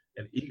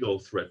an ego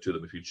threat to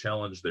them, if you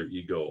challenge their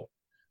ego,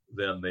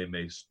 then they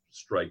may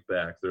strike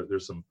back.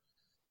 There's some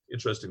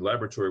interesting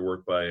laboratory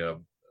work by a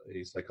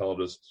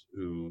psychologist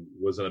who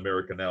was in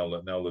America now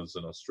lives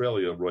in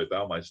Australia, Roy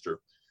Baumeister,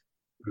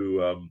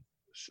 who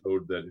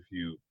showed that if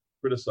you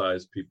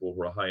criticize people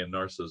who are high in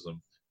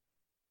narcissism,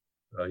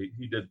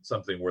 he did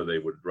something where they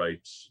would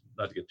write,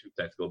 not to get too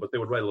technical, but they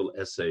would write a little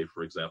essay,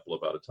 for example,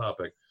 about a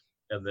topic,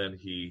 and then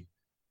he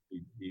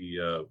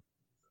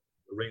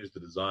arranged the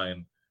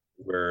design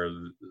where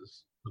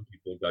some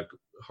people got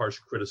harsh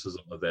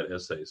criticism of that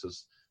essay.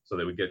 So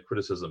they would get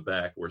criticism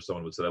back where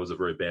someone would say, that was a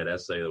very bad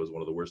essay, that was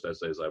one of the worst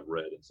essays I've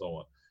read, and so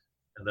on.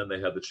 And then they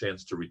had the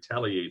chance to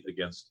retaliate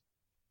against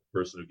the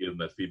person who gave them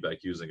that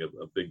feedback using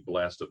a big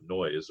blast of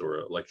noise or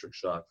electric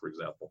shock, for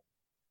example.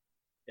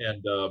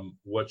 And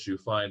what you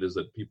find is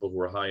that people who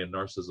are high in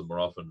narcissism are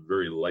often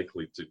very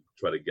likely to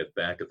try to get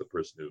back at the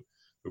person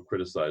who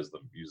criticized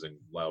them using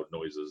loud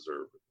noises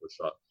or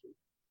shocks or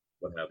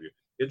what have you.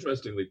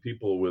 Interestingly,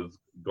 people with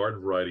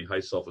garden variety high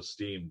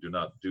self-esteem do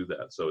not do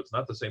that. So it's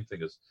not the same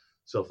thing as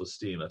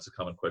self-esteem. That's a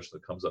common question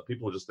that comes up.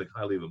 People who just think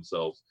highly of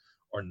themselves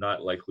are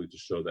not likely to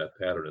show that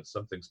pattern. It's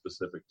something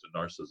specific to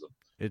narcissism.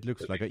 It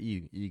looks like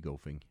an ego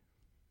thing.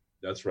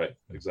 That's right.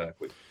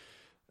 Exactly.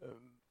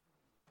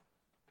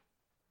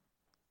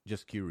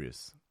 Just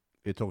curious.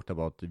 You talked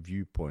about the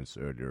viewpoints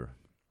earlier.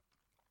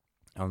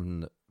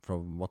 And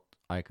from what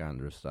I can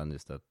understand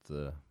is that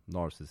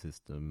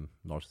narcissism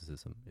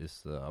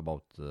is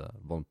about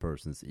one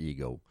person's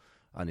ego,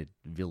 and it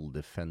will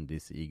defend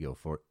this ego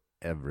for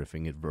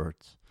everything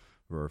it's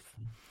worth.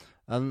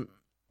 And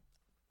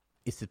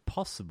is it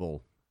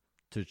possible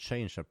to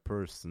change a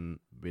person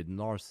with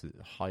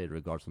high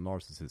regards to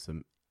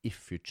narcissism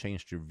if you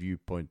change your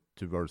viewpoint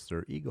towards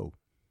their ego?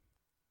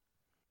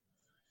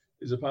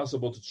 Is it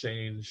possible to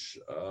change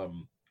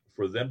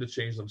for them to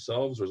change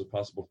themselves, or is it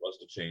possible for us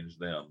to change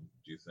them,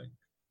 do you think?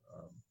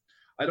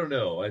 I don't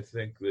know. I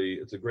think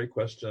it's a great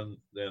question.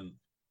 Then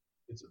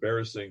it's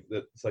embarrassing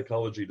that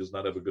psychology does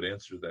not have a good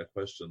answer to that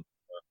question.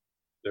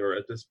 There are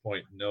at this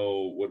point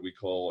no what we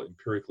call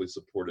empirically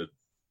supported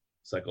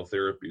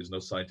psychotherapies, no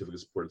scientifically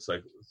supported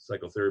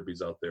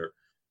psychotherapies out there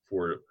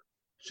for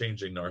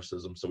changing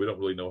narcissism, so we don't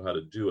really know how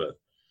to do it.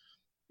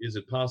 Is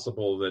it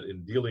possible that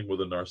in dealing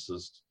with a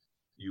narcissist,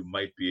 you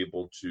might be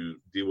able to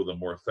deal with them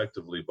more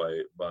effectively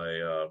by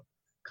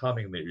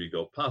calming their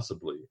ego?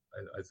 Possibly.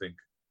 I think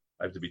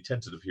I have to be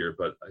tentative here,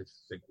 but I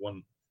think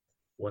one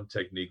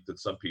technique that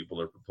some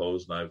people are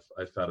proposed, and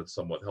I've found it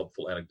somewhat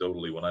helpful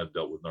anecdotally when I've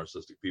dealt with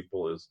narcissistic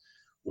people, is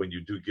when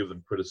you do give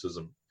them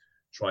criticism,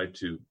 try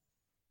to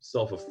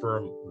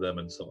self-affirm them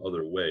in some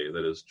other way.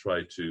 That is,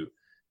 try to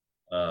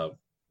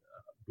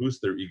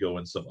boost their ego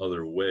in some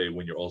other way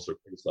when you're also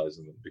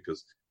criticizing them,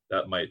 because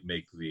that might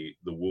make the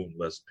wound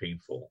less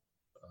painful.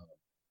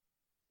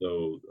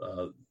 So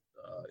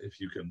if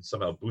you can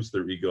somehow boost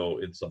their ego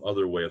in some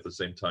other way at the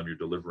same time you're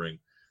delivering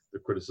the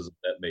criticism,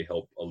 that may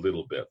help a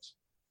little bit.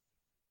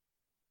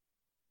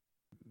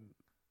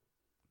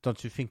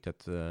 Don't you think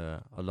that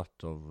a lot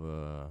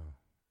of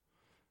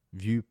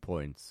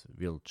viewpoints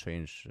will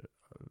change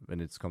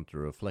when it's come to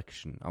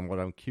reflection? And what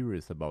I'm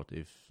curious about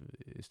is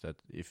that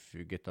if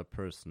you get a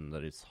person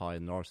that is high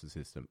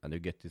narcissism and you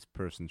get this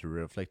person to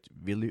reflect,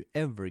 will you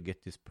ever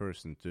get this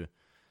person to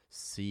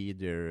see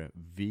their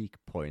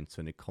weak points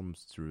when it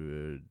comes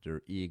to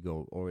their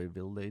ego, or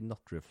will they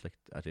not reflect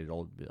at it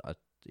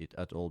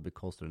at all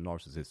because their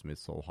narcissism is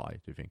so high,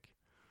 do you think?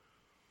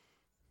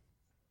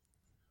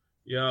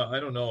 Yeah, I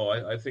don't know.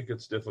 I think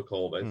it's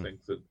difficult. I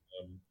think that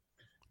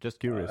just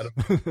curious. I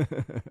don't know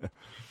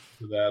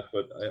to that,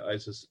 but I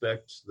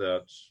suspect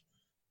that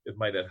it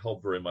might not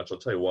help very much. I'll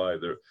tell you why.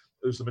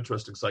 There's some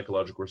interesting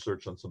psychological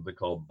research on something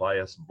called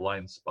bias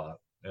blind spot,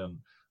 and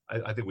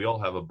I think we all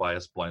have a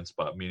bias blind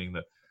spot, meaning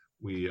that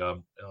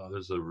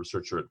there's a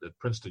researcher at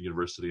Princeton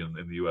University in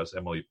the U.S.,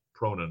 Emily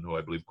Pronin, who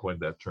I believe coined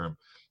that term.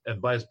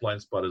 And bias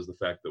blind spot is the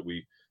fact that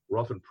we're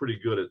often pretty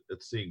good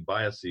at seeing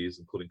biases,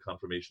 including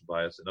confirmation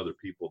bias in other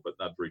people, but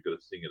not very good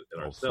at seeing it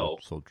in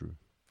ourselves. So true.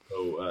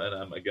 So,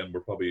 and again,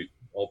 we're probably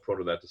all prone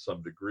to that to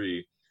some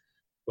degree.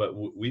 But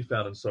we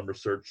found in some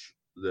research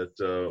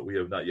that we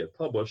have not yet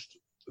published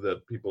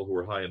that people who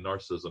are high in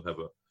narcissism have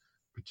a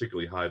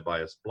particularly high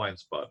bias blind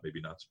spot, maybe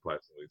not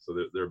surprisingly. So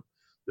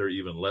they're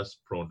even less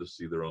prone to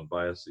see their own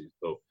biases.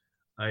 So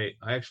I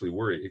actually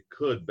worry it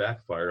could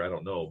backfire. I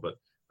don't know, but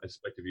I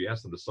suspect if you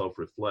ask them to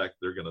self-reflect,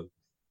 they're going to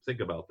think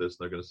about this and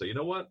they're going to say, you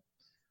know what?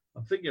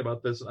 I'm thinking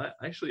about this, and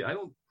I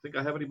don't think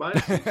I have any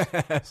biases.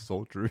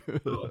 So true.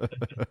 So,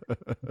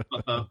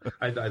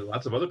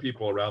 lots of other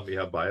people around me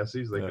have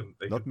biases.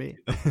 Not me.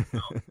 But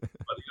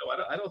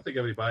I don't think I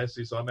have any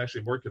biases, so I'm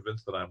actually more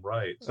convinced that I'm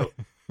right. So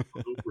for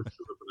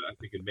sure, but I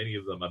think in many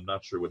of them, I'm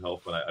not sure would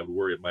help, and I would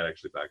worry it might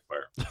actually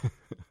backfire.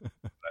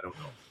 I don't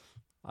know.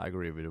 I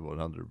agree with you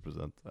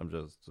 100%. I'm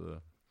just,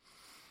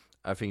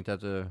 I think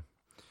that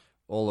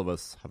all of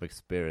us have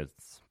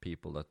experienced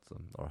people that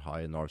are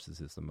high in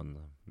narcissism, and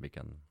we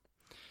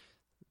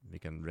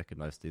can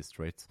recognize these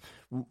traits.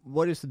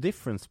 What is the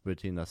difference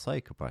between a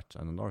psychopath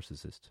and a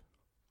narcissist?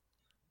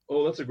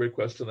 Oh, that's a great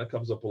question. That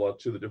comes up a lot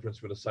too, the difference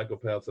between a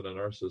psychopath and a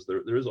narcissist.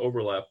 There is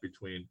overlap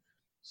between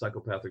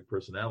psychopathic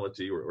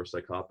personality, or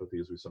psychopathy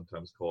as we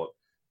sometimes call it,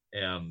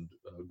 and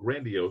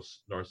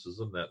grandiose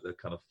narcissism, that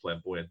kind of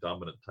flamboyant,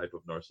 dominant type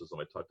of narcissism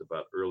I talked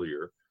about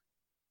earlier.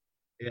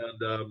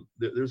 And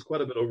there's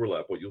quite a bit of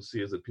overlap. What you'll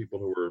see is that people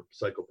who are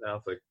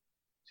psychopathic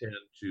tend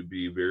to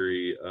be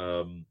very,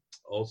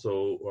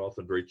 also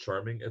often very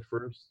charming at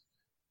first.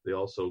 They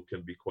also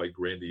can be quite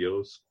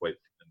grandiose, quite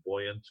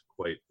flamboyant,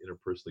 quite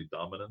interpersonally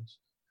dominant.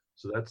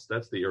 So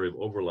that's the area of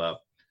overlap.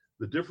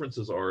 The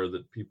differences are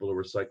that people who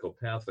are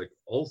psychopathic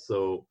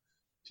also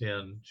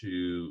tend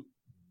to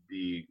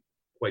be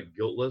quite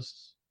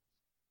guiltless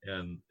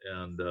and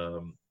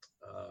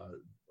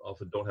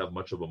often don't have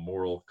much of a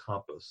moral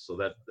compass. So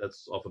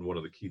that's often one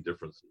of the key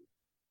differences.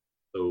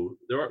 So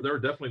there are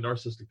definitely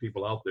narcissistic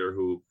people out there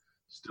who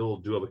still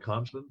do have a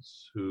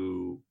conscience,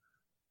 who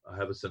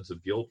have a sense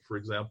of guilt, for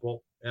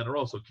example, and are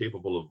also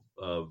capable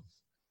of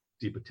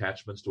deep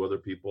attachments to other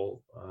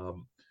people.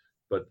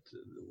 But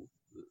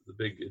the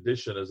big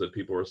addition is that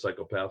people who are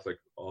psychopathic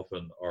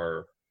often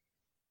are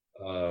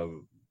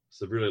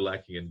severely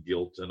lacking in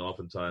guilt, and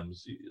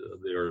oftentimes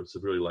they are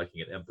severely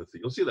lacking in empathy.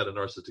 You'll see that in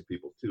narcissistic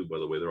people too, by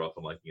the way. They're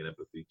often lacking in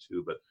empathy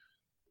too, but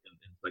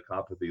in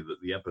psychopathy,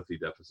 the empathy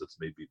deficits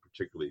may be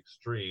particularly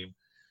extreme.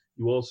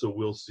 You also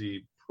will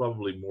see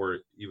probably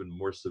even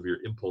more severe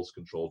impulse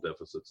control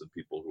deficits in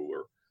people who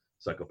are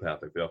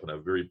psychopathic. They often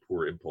have very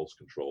poor impulse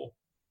control,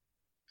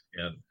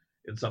 and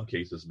in some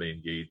cases may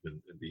engage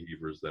in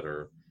behaviors that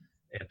are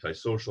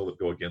antisocial, that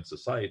go against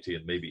society,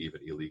 and maybe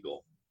even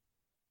illegal.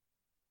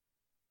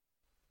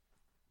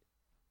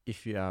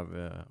 If you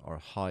are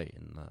high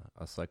in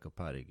a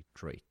psychopathic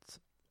trait,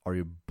 are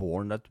you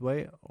born that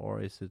way,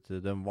 or is it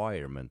the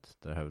environment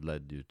that have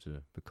led you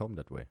to become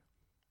that way?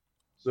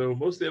 So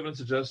most of the evidence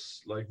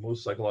suggests, like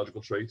most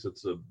psychological traits,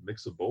 it's a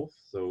mix of both.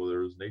 So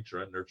there's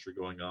nature and nurture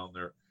going on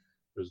there.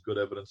 There's good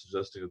evidence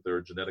suggesting that there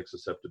are genetic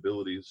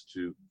susceptibilities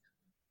to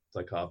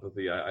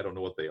psychopathy. I don't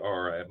know what they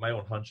are. My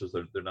own hunch is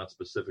that they're not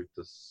specific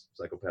to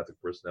psychopathic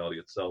personality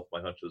itself.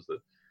 My hunch is that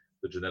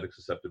the genetic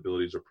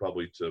susceptibilities are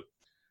probably to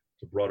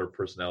broader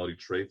personality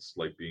traits,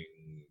 like being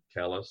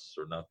callous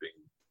or not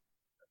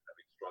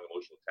having strong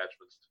emotional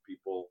attachments to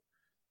people,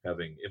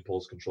 having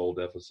impulse control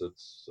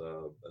deficits,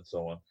 and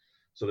so on.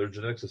 So they're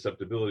genetic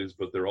susceptibilities,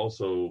 but they're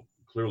also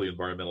clearly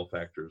environmental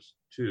factors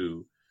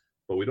too.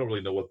 But we don't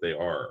really know what they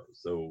are.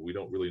 So we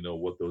don't really know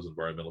what those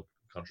environmental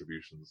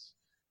contributions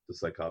to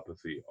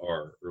psychopathy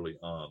are early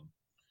on.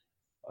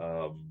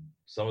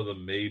 Some of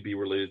them may be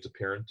related to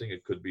parenting.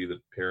 It could be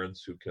that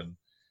parents who can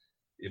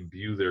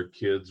imbue their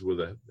kids with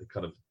a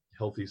kind of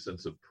healthy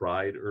sense of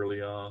pride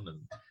early on and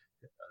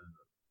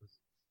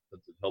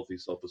healthy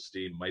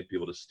self-esteem might be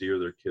able to steer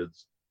their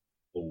kids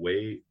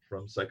away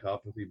from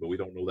psychopathy, but we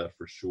don't know that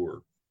for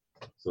sure.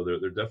 So there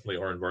definitely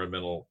are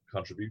environmental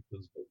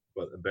contributions,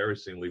 but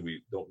embarrassingly,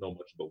 we don't know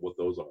much about what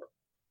those are.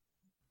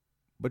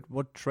 But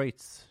what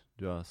traits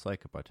do a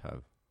psychopath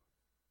have?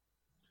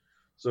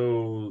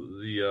 So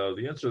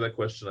the answer to that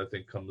question, I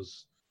think,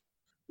 comes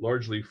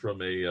largely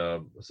from a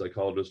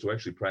psychologist who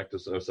actually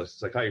practiced, a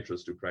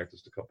psychiatrist who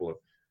practiced a couple of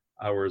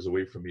hours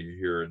away from me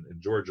here in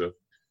Georgia.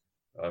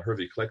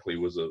 Hervey Cleckley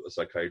was a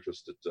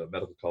psychiatrist at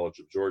Medical College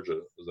of Georgia.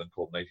 It was then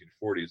called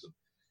 1940s, and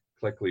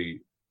Cleckley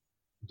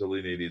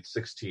delineated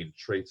 16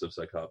 traits of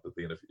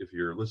psychopathy. And if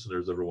your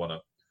listeners ever want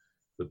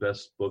the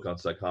best book on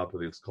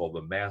psychopathy, it's called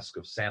The Mask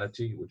of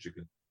Sanity, which you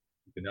can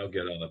now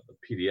get on a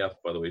PDF,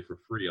 by the way, for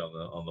free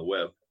on the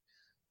web.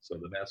 So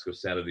The Mask of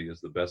Sanity is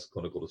the best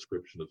clinical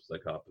description of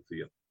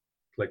psychopathy. And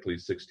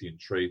Cleckley's 16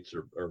 traits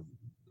are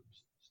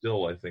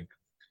still, I think,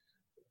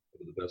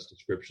 one of the best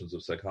descriptions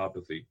of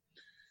psychopathy.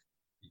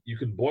 You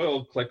can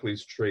boil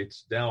Cleckley's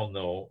traits down,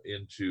 though,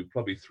 into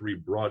probably three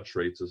broad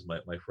traits, as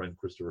my friend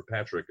Christopher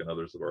Patrick and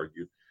others have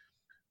argued.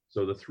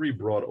 So the three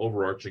broad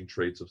overarching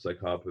traits of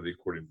psychopathy,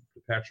 according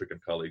to Patrick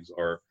and colleagues,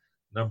 are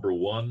number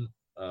one,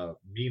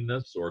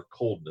 meanness or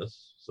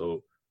coldness.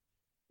 So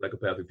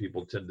psychopathic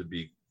people tend to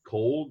be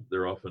cold.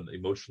 They're often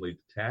emotionally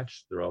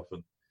detached. They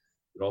often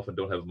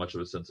don't have much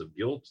of a sense of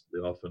guilt. They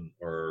often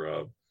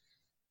are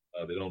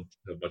they don't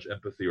have much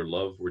empathy or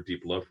love or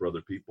deep love for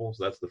other people.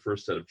 So that's the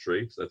first set of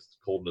traits. That's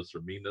coldness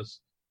or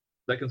meanness.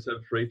 Second set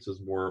of traits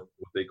is more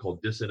what they call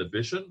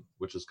disinhibition,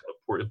 which is kind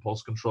of poor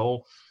impulse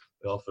control.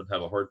 They often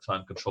have a hard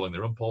time controlling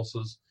their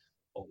impulses.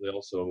 They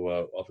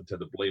also often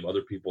tend to blame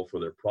other people for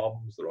their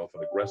problems. They're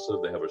often aggressive.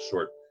 They have a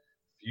short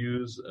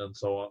fuse and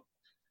so on.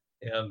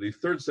 And the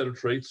third set of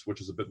traits,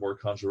 which is a bit more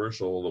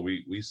controversial, although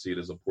we see it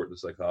as important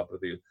to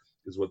psychopathy,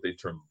 is what they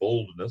term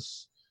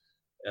boldness.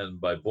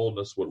 And by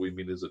boldness, what we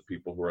mean is that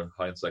people who are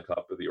high in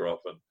psychopathy are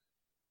often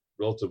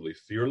relatively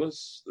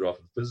fearless. They're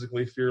often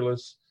physically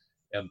fearless.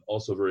 And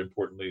also, very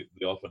importantly,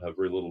 they often have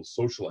very little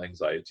social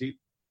anxiety.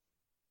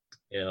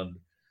 And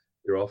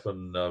they're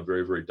often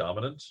very, very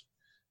dominant.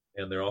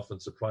 And they're often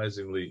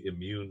surprisingly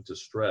immune to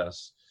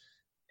stress.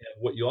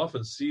 And what you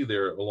often see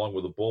there, along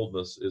with the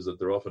boldness, is that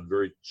they're often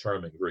very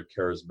charming, very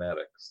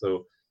charismatic.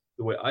 So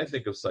the way I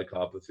think of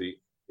psychopathy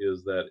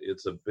is that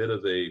it's a bit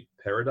of a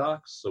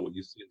paradox. So what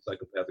you see in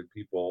psychopathic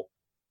people,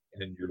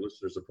 and your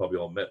listeners have probably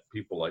all met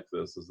people like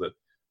this, is that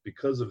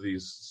because of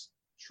these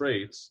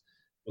traits,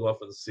 you'll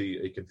often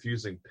see a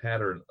confusing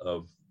pattern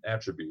of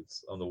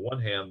attributes. On the one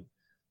hand,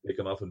 They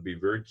can often be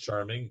very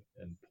charming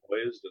and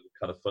poised and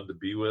kind of fun to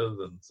be with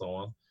and so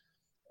on.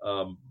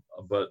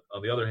 But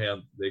on the other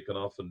hand, they can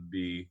often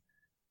be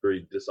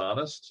very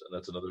dishonest, and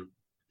that's another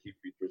key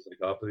feature of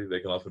psychopathy. They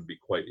can often be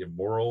quite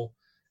immoral,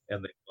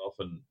 and they can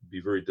often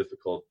be very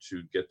difficult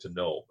to get to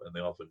know, and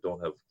they often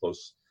don't have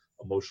close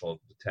emotional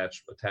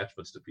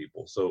attachments to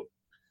people. So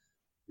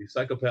the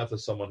psychopath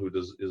is someone who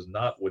is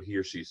not what he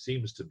or she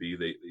seems to be.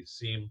 They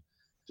seem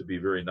to be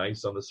very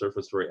nice on the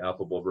surface, very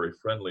affable, very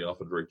friendly,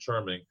 often very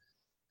charming,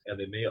 and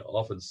they may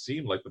often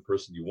seem like the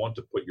person you want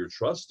to put your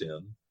trust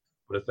in,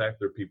 but in fact,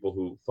 they're people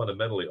who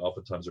fundamentally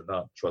oftentimes are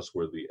not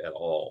trustworthy at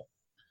all.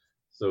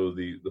 So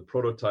the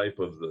prototype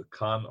of the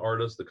con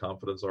artist, the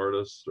confidence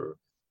artist, or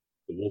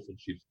the wolf in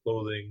sheep's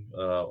clothing,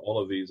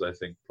 all of these I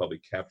think probably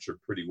capture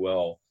pretty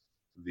well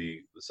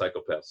the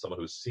psychopath, someone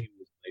who seems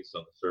nice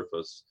on the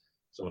surface,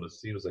 someone who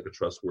seems like a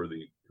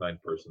trustworthy,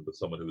 kind person, but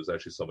someone who is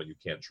actually someone you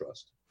can't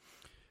trust.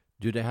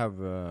 Do they have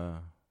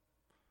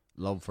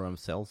love for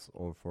themselves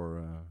or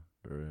for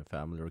their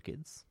family or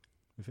kids,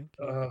 you think?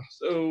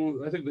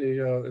 So I think they,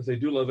 if they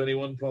do love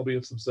anyone, probably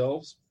it's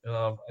themselves.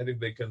 I think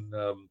they can,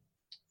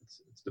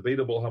 it's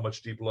debatable how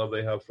much deep love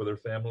they have for their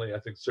family. I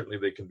think certainly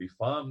they can be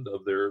fond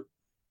of their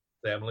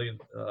family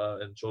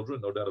and children,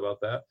 no doubt about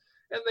that.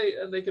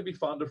 And they can be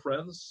fond of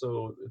friends,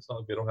 so it's not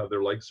like they don't have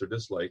their likes or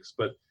dislikes,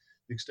 but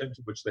the extent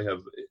to which they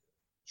have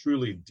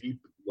truly deep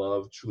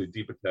love, truly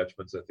deep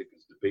attachments, I think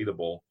is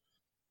debatable.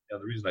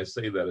 And the reason I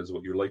say that is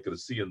what you're likely to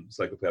see in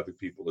psychopathic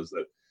people is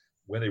that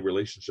when a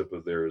relationship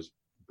of theirs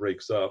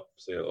breaks up,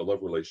 say a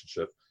love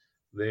relationship,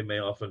 they may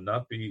often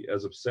not be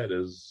as upset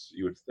as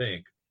you would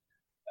think.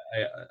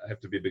 I have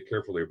to be a bit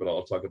careful here, but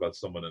I'll talk about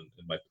someone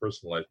in my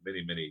personal life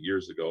many, many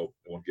years ago.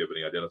 I won't give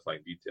any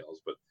identifying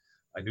details, but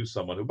I knew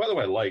someone who, by the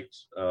way, I liked,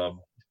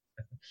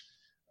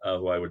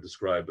 who I would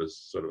describe as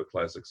sort of a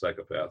classic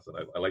psychopath. And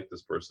I liked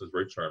this person. He was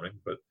very charming,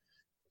 but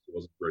he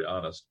wasn't very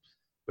honest.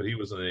 But he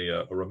was in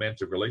a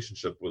romantic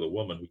relationship with a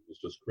woman who was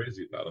just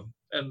crazy about him.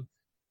 And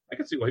I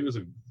could see why. He was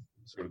a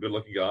sort of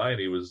good-looking guy, and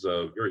he was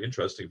very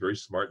interesting, very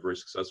smart, very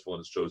successful in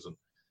his chosen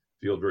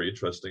field, very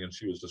interesting, and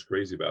she was just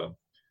crazy about him.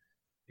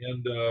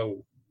 And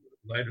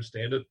I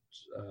understand it,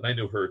 and I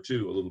knew her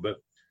too a little bit.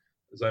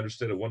 As I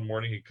understand it, one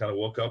morning he kind of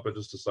woke up and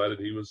just decided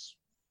he was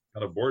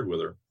kind of bored with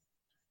her,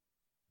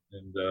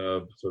 and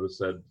sort of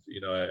said,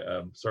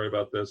 I'm sorry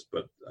about this,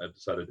 but I've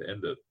decided to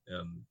end it.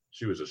 And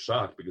she was just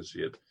shocked because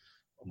she had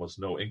almost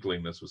no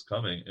inkling this was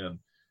coming, and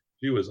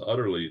she was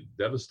utterly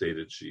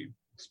devastated. She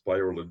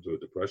spiraled into a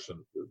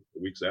depression for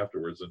weeks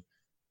afterwards, and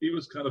he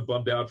was kind of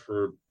bummed out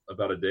for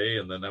about a day,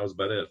 and then that was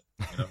about it.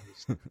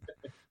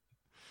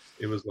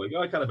 It was like, oh,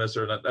 I kind of miss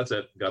her, and that's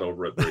it. Got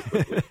over it very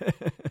quickly.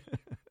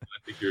 I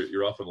think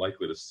you're often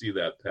likely to see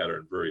that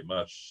pattern very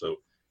much. So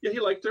yeah,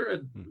 he liked her,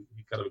 and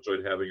he kind of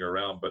enjoyed having her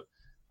around, but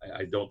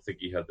I don't think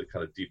he had the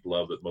kind of deep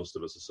love that most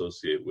of us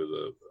associate with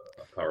a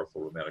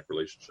powerful romantic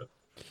relationship.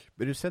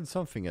 But you said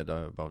something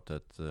about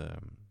that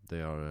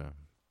they are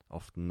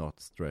often not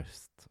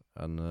stressed,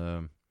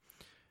 and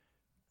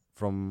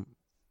from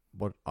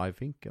what I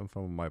think and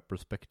from my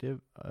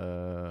perspective,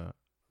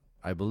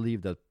 I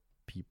believe that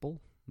people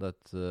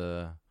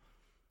that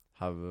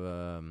have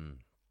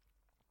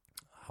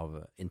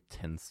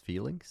intense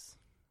feelings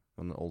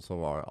and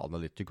also are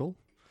analytical,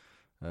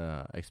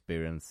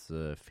 experience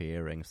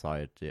fear,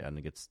 anxiety,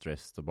 and get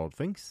stressed about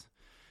things.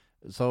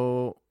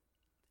 So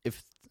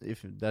if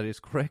that is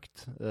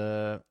correct,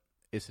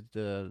 is it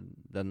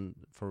then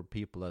for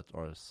people that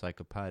are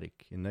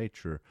psychopathic in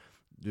nature,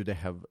 do they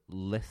have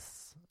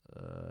less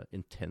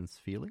intense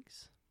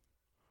feelings?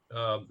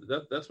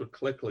 That's what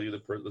Cleckley,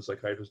 the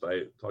psychiatrist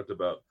I talked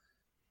about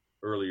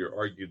earlier,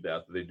 argued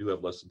that they do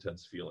have less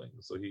intense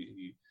feelings. So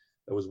he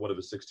that was one of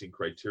his 16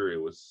 criteria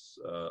was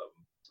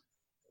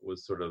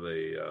sort of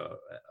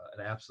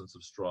an absence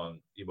of strong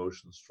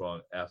emotion,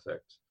 strong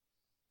affect.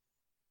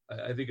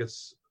 I think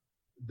it's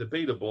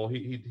debatable.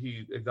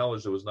 He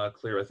acknowledged it was not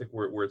clear. I think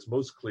where it's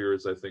most clear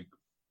is I think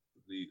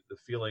the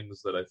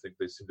feelings that I think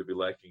they seem to be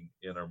lacking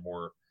in are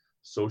more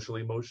social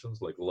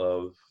emotions like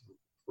love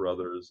for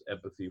others,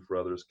 empathy for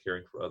others,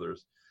 caring for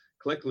others.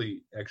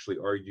 Cleckley actually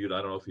argued,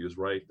 I don't know if he was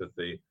right, that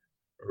they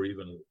are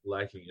even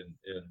lacking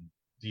in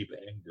deep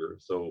anger.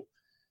 So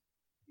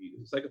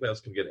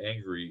psychopaths can get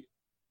angry,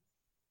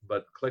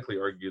 but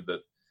Cleckley argued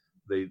that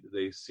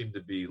they seem to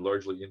be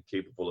largely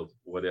incapable of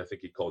what I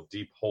think he called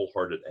deep,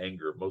 wholehearted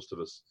anger. Most of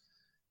us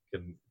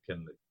can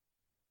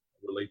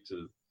relate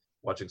to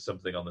watching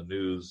something on the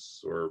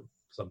news or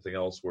something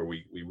else where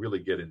we really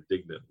get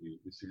indignant. We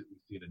see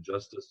an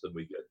injustice and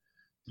we get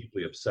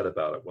deeply upset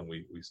about it when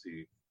we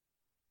see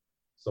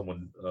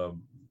someone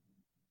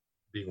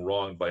being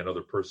wronged by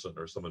another person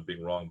or someone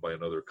being wronged by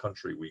another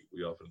country.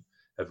 We often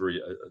have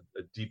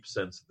a deep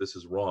sense that this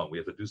is wrong. We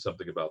have to do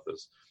something about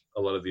this.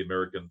 A lot of the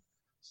American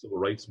civil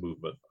rights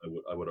movement,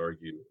 I would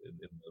argue,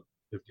 in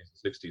the 50s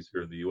and 60s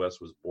here in the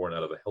U.S. was born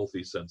out of a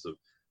healthy sense of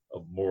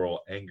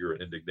moral anger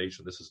and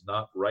indignation. This is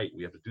not right.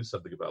 We have to do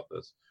something about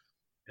this.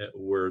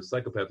 Where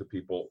psychopathic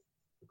people,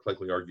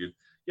 Cleckley argued,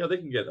 they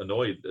can get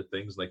annoyed at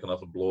things and they can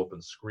often blow up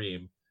and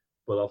scream,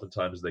 but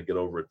oftentimes they get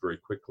over it very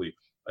quickly.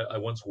 I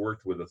once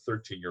worked with a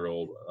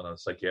 13-year-old on a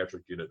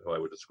psychiatric unit who I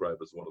would describe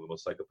as one of the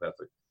most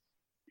psychopathic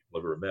people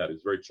I've ever met.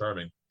 He's very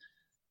charming,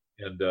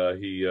 and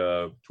he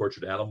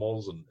tortured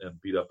animals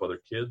and beat up other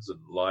kids and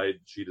lied,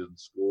 cheated in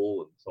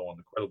school, and so on.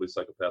 Incredibly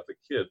psychopathic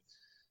kid.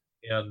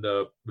 And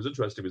it was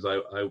interesting because I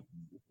was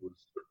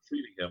sort of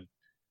treating him,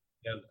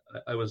 and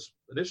I was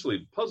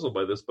initially puzzled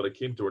by this, but I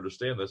came to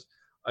understand this.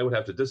 I would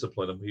have to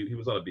discipline him. He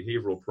was on a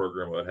behavioral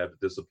program. I would have to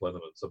discipline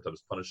him and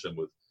sometimes punish him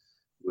with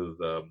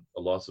a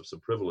loss of some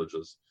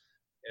privileges.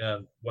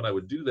 And when I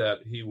would do that,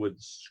 he would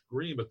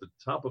scream at the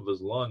top of his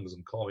lungs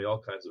and call me all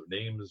kinds of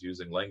names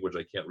using language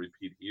I can't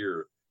repeat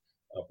here,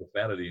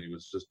 profanity. And he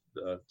was just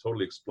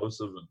totally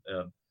explosive,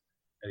 and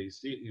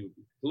he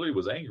clearly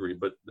was angry.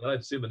 But then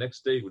I'd see him the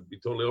next day; he would be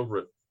totally over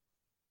it.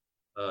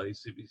 He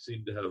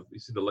seemed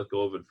to let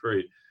go of it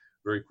very,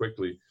 very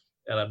quickly.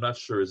 And I'm not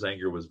sure his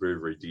anger was very,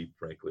 very deep.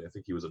 Frankly, I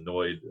think he was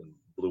annoyed and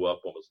blew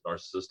up almost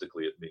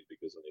narcissistically at me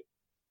because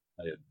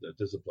I had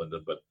disciplined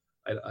him. But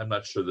I'm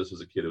not sure this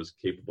was a kid who was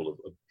capable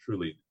of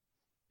truly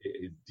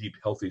a deep,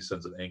 healthy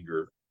sense of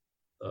anger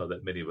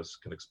that many of us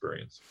can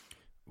experience.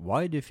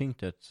 Why do you think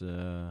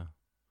that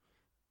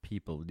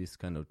people with this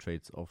kind of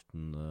traits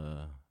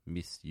often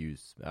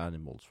misuse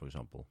animals, for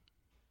example?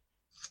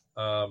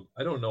 I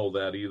don't know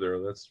that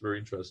either. That's very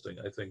interesting.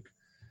 I think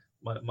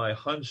my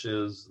hunch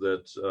is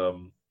that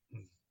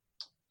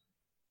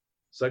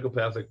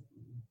psychopathic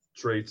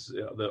traits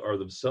that are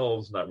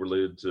themselves not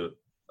related to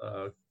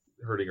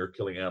hurting or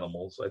killing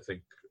animals. I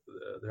think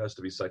there has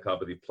to be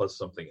psychopathy plus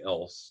something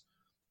else.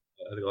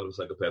 I think a lot of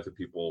psychopathic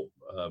people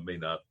may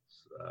not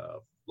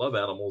love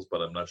animals,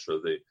 but I'm not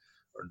sure they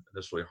are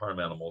necessarily harm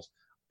animals.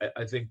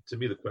 I think, to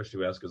me, the question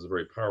you ask is a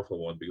very powerful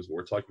one, because what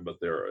we're talking about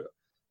there are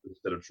a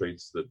set of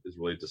traits that is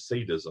related to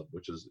sadism,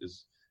 which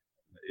is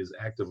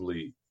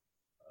actively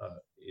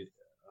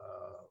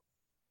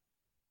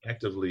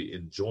actively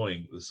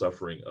enjoying the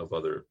suffering of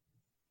other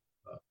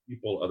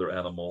people, other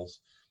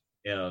animals.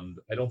 And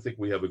I don't think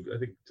we have I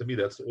think, to me,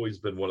 that's always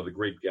been one of the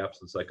great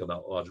gaps in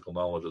psychological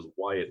knowledge, is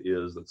why it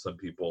is that some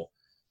people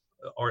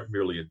aren't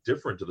merely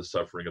indifferent to the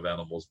suffering of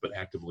animals, but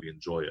actively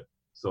enjoy it.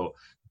 So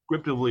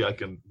descriptively, I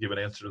can give an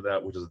answer to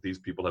that, which is that these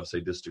people have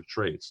sadistic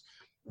traits.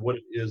 What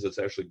it is that's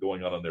actually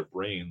going on in their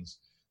brains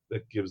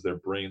that gives their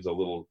brains a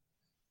little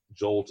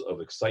jolt of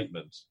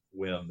excitement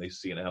when they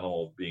see an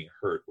animal being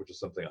hurt, which is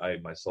something I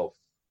myself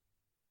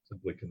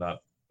simply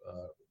cannot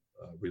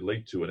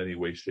relate to in any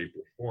way, shape,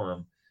 or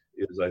form,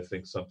 is, I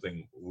think,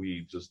 something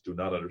we just do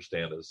not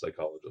understand as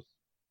psychologists.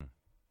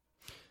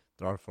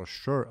 There are for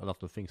sure a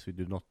lot of things we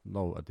do not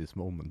know at this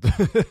moment.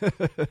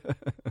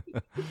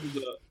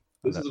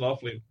 This is an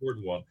awfully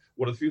important one.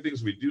 One of the few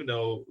things we do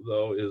know,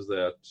 though, is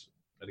that,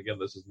 and again,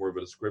 this is more of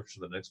a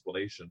description than an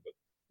explanation, but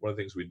one of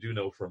the things we do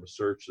know from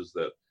research is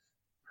that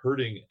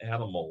hurting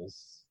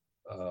animals,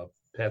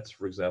 pets,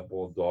 for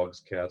example, dogs,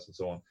 cats, and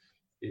so on,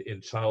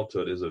 in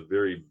childhood is a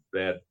very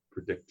bad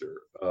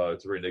predictor.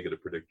 It's a very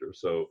negative predictor.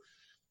 So,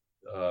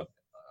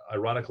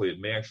 ironically, it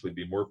may actually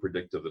be more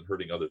predictive than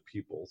hurting other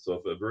people. So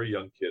if a very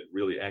young kid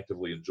really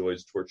actively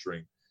enjoys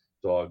torturing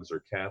dogs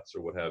or cats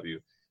or what have you,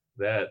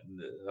 that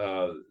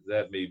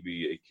may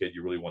be a kid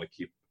you really want to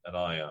keep an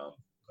eye on,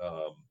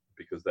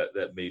 because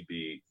that may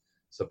be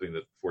something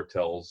that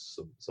foretells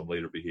some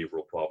later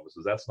behavioral problems.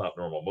 Because that's not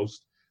normal.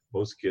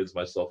 Most kids,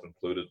 myself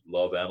included,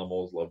 love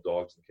animals, love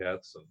dogs and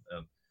cats,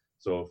 and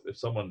so if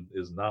someone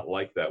is not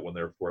like that when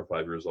they're 4 or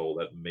 5 years old,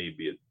 that may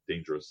be a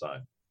dangerous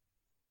sign.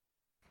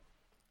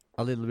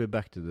 A little bit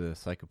back to the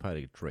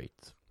psychopathic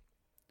trait.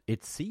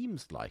 It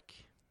seems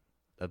like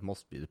that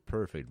must be the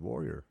perfect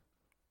warrior.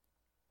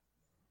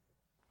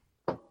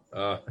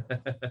 A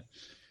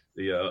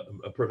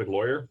perfect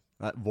lawyer?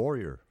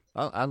 Warrior.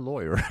 And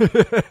lawyer.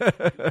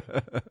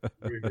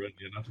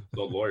 Not just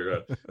a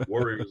lawyer.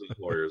 Warriors and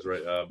lawyers,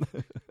 right?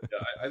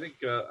 I think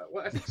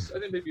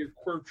maybe a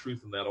core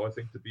truth in that. I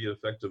think to be an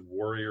effective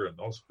warrior and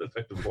also an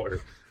effective lawyer,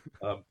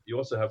 you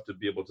also have to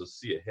be able to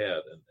see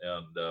ahead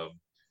and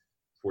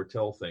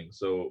foretell things.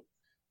 So,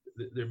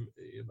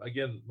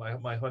 again,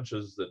 my hunch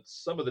is that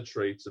some of the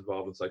traits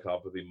involved in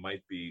psychopathy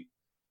might be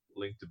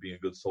linked to being a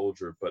good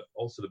soldier, but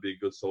also to be a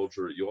good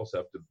soldier, you also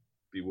have to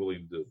be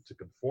willing to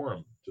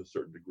conform to a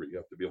certain degree. You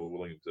have to be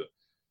willing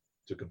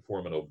to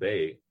conform and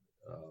obey.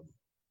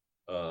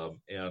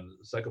 And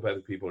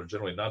psychopathic people are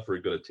generally not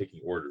very good at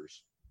taking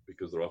orders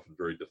because they're often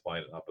very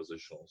defiant and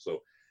oppositional.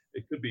 So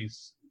it could be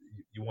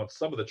you want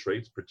some of the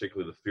traits,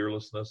 particularly the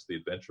fearlessness, the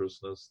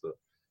adventurousness, the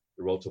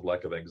relative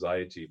lack of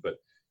anxiety, but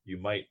you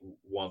might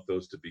want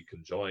those to be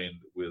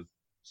conjoined with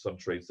some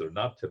traits that are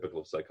not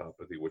typical of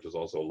psychopathy, which is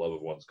also a love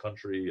of one's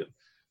country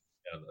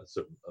and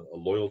a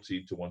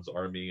loyalty to one's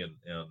army and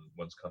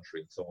one's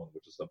country and so on,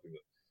 which is something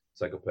that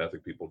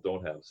psychopathic people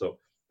don't have. So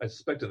I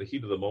suspect in the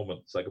heat of the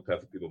moment,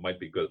 psychopathic people might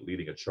be good at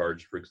leading a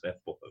charge, for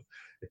example,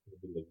 in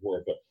the middle of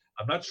war. But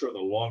I'm not sure in the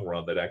long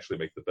run they'd actually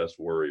make the best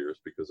warriors,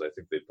 because I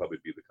think they'd probably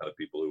be the kind of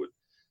people who would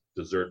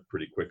desert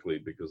pretty quickly,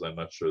 because I'm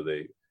not sure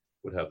they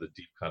would have the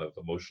deep kind of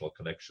emotional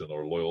connection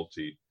or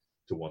loyalty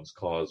to one's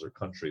cause or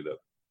country that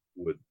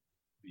would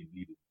be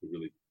needed to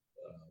really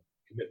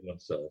commit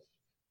oneself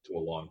to a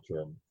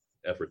long-term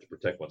effort to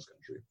protect one's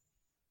country.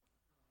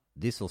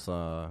 This was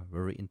a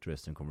very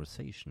interesting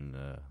conversation,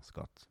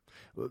 Scott.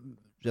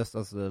 Just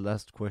as the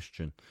last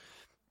question,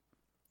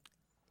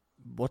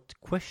 what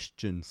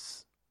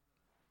questions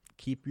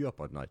keep you up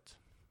at night,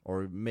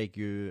 or make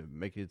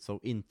it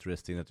so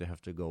interesting that you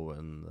have to go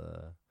and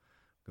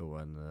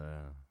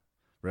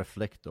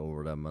reflect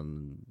over them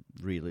and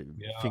really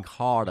think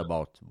hard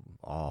about,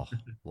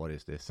 what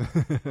is this?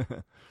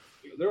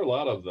 There are a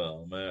lot of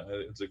them.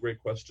 It's a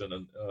great question,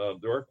 and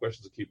there are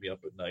questions that keep me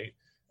up at night.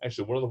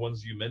 Actually, one of the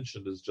ones you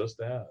mentioned is just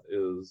that: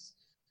 is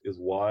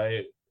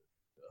why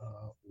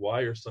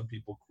are some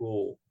people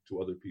cruel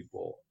to other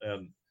people?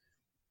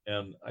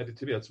 And I think,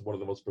 to me, that's one of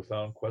the most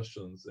profound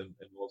questions in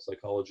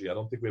psychology. I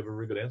don't think we have a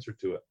very good answer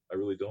to it. I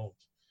really don't.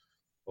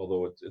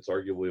 Although it's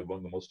arguably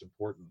among the most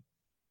important.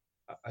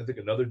 I think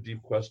another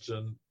deep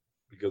question,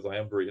 because I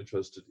am very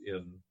interested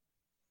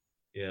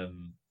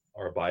in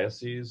our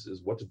biases,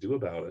 is what to do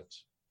about it.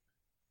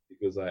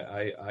 Because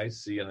I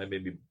see, and I may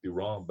be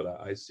wrong, but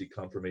I see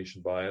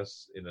confirmation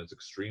bias in its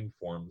extreme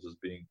forms as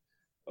being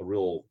a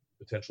real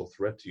potential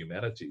threat to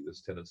humanity.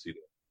 This tendency to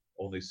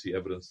only see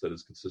evidence that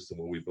is consistent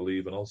with what we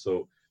believe, and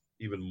also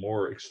even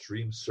more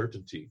extreme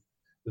certainty.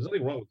 There's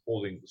nothing wrong with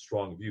holding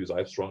strong views. I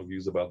have strong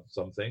views about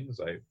some things.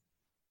 I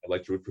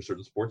like to root for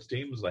certain sports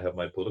teams, and I have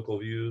my political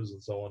views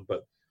and so on.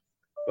 But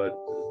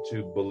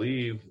to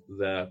believe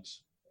that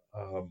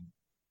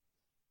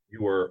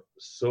you are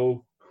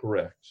so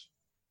correct,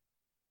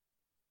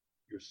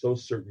 you're so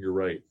certain you're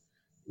right,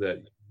 that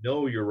you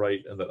know you're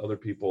right, and that other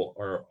people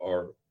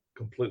are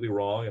completely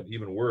wrong, and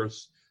even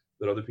worse,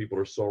 that other people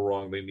are so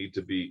wrong they need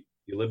to be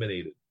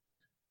eliminated.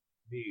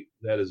 To me,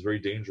 that is very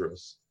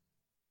dangerous.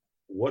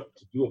 What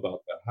to do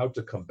about that? How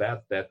to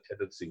combat that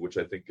tendency, which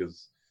I think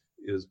is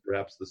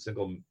perhaps the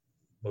single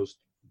most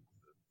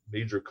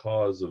major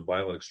cause of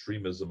violent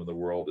extremism in the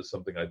world, is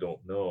something I don't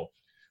know.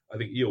 I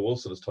think E.O.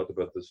 Wilson has talked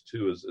about this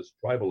too, is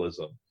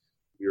tribalism.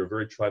 We are a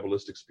very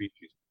tribalistic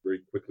species, very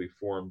quickly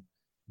form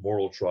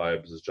moral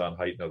tribes, as John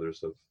Haidt and others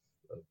have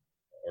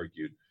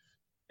argued.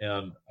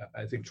 And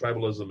I think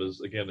tribalism is,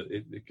 again,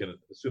 it can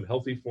assume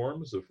healthy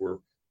forms if we're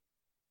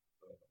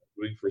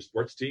rooting for a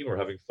sports team or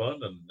having fun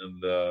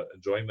and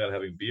enjoying that,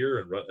 having beer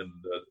and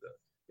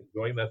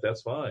enjoying that,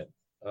 that's fine.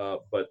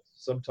 But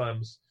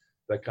sometimes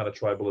that kind of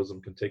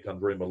tribalism can take on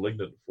very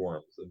malignant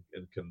forms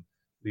and can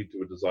lead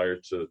to a desire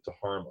to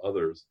harm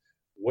others.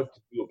 What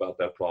to do about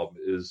that problem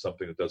is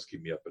something that does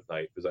keep me up at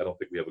night, because I don't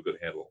think we have a good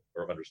handle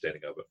or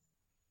understanding of it.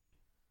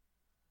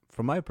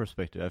 From my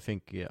perspective, I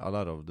think a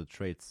lot of the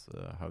traits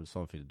have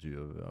something to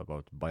do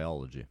about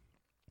biology.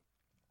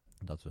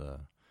 That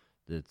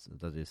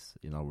is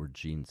in our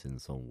genes in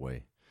some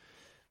way.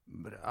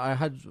 But I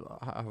had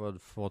a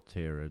thought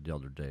here the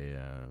other day,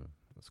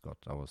 Scott.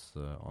 I was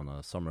on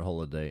a summer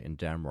holiday in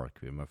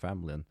Denmark with my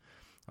family, and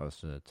I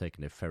was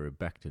taking a ferry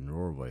back to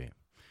Norway.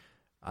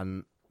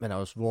 And when I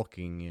was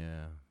walking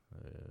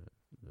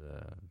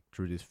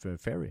through this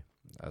ferry,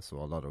 I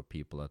saw a lot of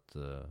people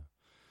that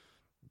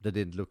they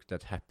didn't look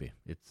that happy.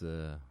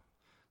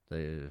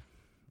 They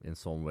in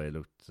some way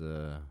looked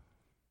that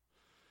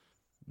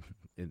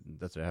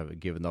they have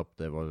given up.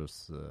 They were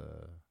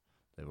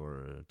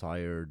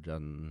tired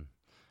and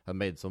had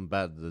made some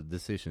bad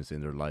decisions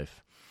in their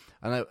life.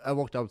 And I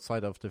walked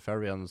outside of the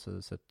ferry and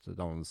sat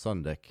down on the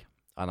sun deck,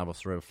 and I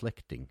was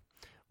reflecting.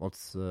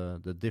 What's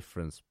the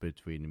difference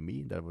between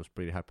me, that was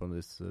pretty happy on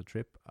this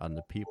trip, and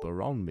the people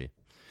around me?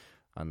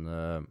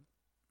 And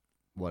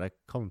what I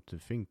come to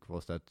think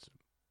was that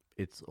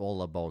it's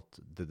all about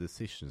the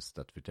decisions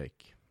that we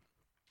take.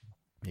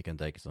 We can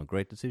take some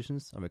great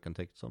decisions, and we can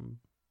take some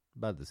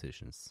bad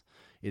decisions.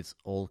 It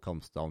all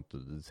comes down to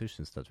the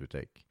decisions that we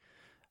take.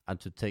 And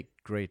to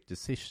take great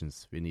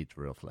decisions, we need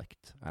to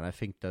reflect. And I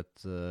think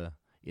that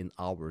in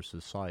our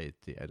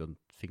society, I don't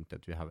think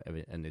that we have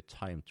any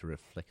time to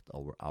reflect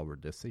over our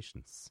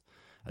decisions.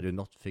 I do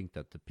not think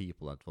that the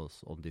people that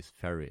was on this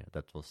ferry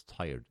that was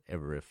tired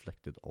ever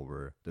reflected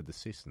over the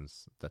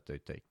decisions that they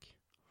take.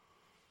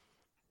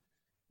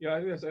 Yeah, I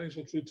think that's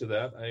so true to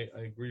that.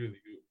 I agree with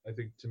you. I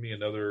think, to me,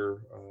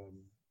 another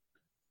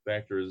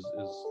factor is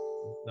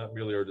not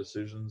merely our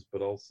decisions,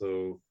 but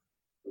also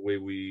the way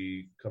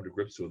we come to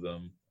grips with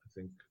them. I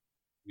think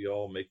we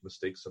all make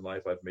mistakes in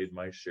life. I've made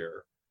my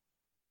share,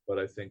 but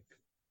I think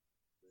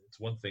it's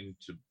one thing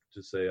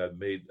to say I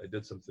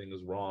did some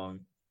things wrong.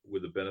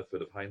 With the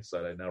benefit of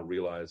hindsight, I now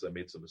realize I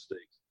made some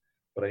mistakes,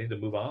 but I need to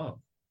move on,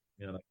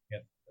 and I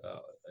can't.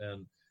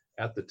 And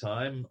at the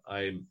time,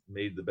 I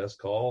made the best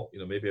call.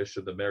 Maybe I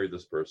shouldn't have married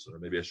this person, or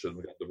maybe I shouldn't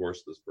have got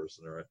divorced this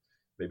person, or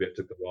maybe I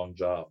took the wrong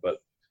job.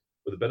 But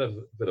with the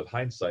benefit of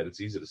hindsight,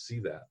 it's easy to see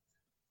that.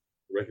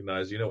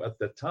 Recognize, at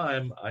that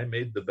time, I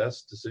made the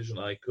best decision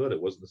I could.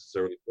 It wasn't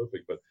necessarily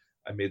perfect, but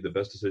I made the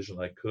best decision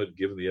I could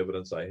given the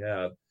evidence I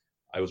had.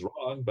 I was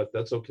wrong, but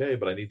that's okay.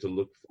 But I need to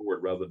look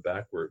forward rather than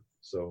backward.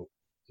 So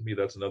to me,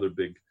 that's another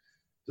big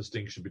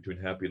distinction between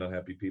happy and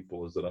unhappy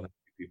people, is that unhappy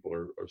people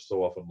are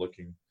so often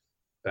looking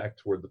back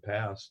toward the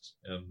past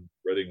and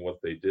reading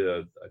what they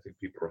did, I think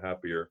people are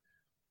happier.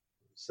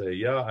 Say,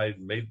 yeah, I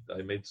made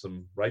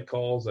some right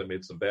calls, I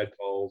made some bad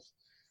calls,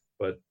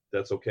 but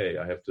that's okay.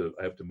 I have to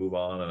move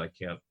on, and I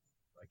can't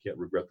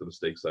regret the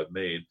mistakes I've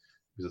made,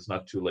 because it's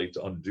not too late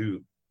to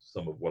undo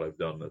some of what I've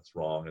done that's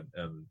wrong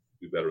and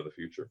do better in the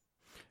future.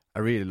 I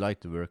really like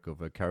the work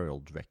of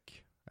Carol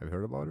Dweck. Have you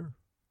heard about her?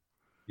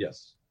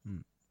 Yes.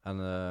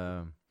 And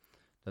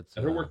that's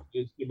and her work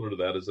is similar to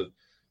that. Is that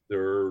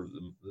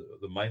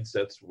the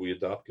mindsets we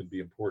adopt can be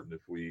important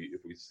if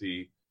we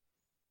see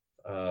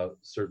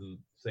certain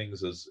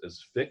things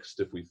as fixed.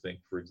 If we think,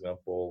 for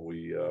example,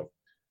 we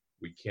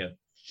can't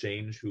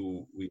change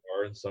who we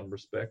are in some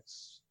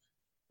respects,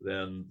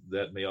 then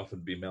that may often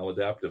be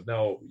maladaptive.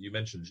 Now, you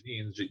mentioned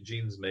genes.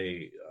 Genes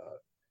may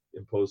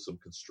impose some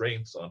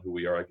constraints on who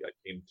we are. I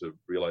came to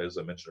realize,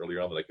 I mentioned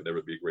earlier on, that I could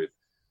never be a great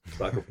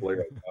soccer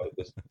player.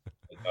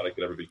 I thought I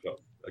could ever become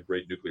a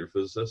great nuclear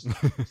physicist.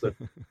 So it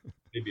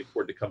may be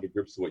important to come to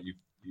grips with what you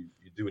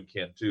do and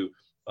can't do.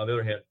 On the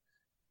other hand,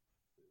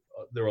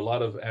 there are a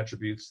lot of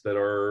attributes that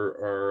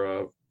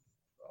are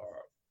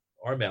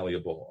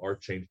malleable, are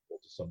changeable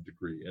to some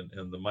degree,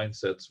 and the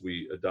mindsets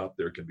we adopt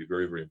there can be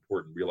very, very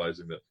important.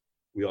 Realizing that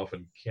we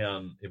often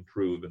can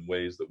improve in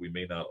ways that we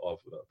may not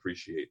often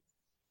appreciate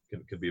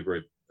can be a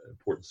very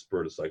important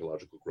spur to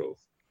psychological growth.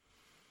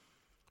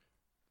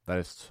 That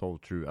is so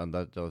true, and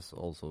that was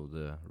also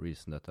the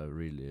reason that I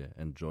really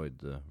enjoyed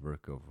the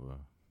work of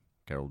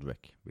Carol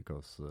Dweck,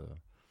 because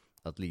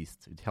at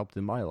least it helped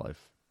in my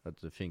life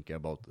to think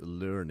about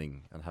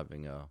learning and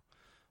having a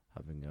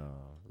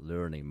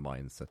learning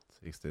mindset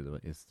instead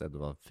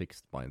of a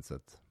fixed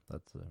mindset.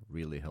 That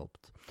really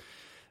helped.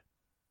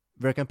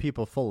 Where can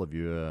people follow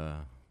you,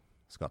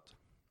 Scott?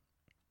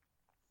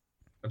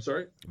 I'm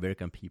sorry? Where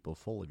can people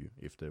follow you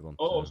if they want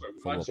to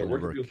follow Where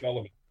can people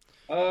follow me?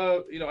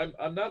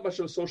 I'm not much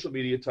of a social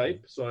media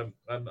type, so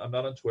I'm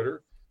not on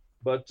Twitter.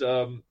 But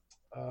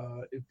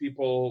if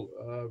people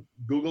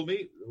Google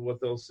me,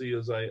 what they'll see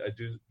is I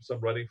do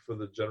some writing for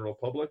the general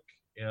public,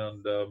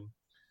 and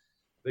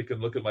they can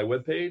look at my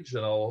webpage,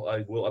 and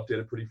I will update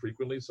it pretty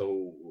frequently,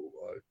 so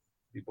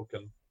people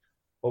can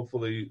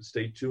hopefully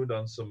stay tuned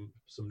on some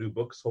new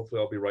books. Hopefully,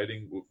 I'll be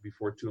writing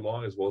before too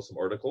long, as well as some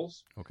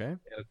articles. Okay.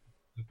 And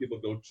if people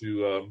go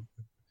to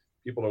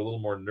people are a little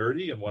more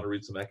nerdy and want to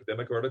read some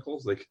academic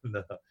articles, they can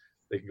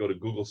go to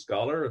Google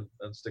Scholar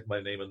and stick my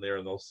name in there,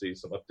 and they'll see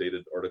some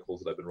updated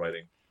articles that I've been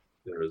writing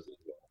there as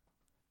well.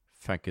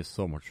 Thank you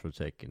so much for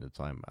taking the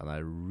time, and I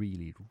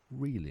really,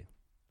 really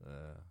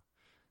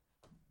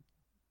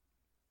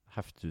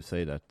have to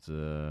say that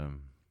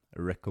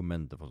I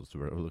recommend the photos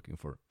we're looking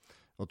for.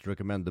 I would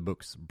recommend the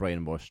books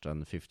Brainwashed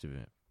and 50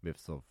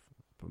 Myths of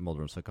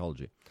Modern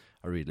Psychology.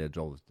 I really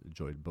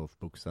enjoyed both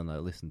books, and I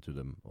listened to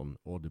them on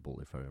Audible,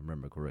 if I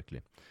remember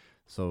correctly.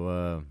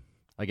 So,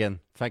 again,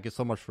 thank you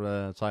so much for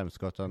the time,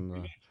 Scott,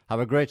 and have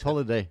a great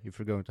holiday if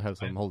you're going to have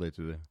some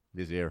holiday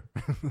this year.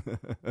 All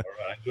right,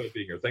 I enjoyed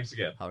being here. Thanks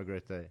again. Have a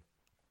great day.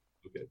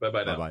 Okay,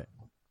 bye-bye now.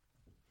 Bye-bye.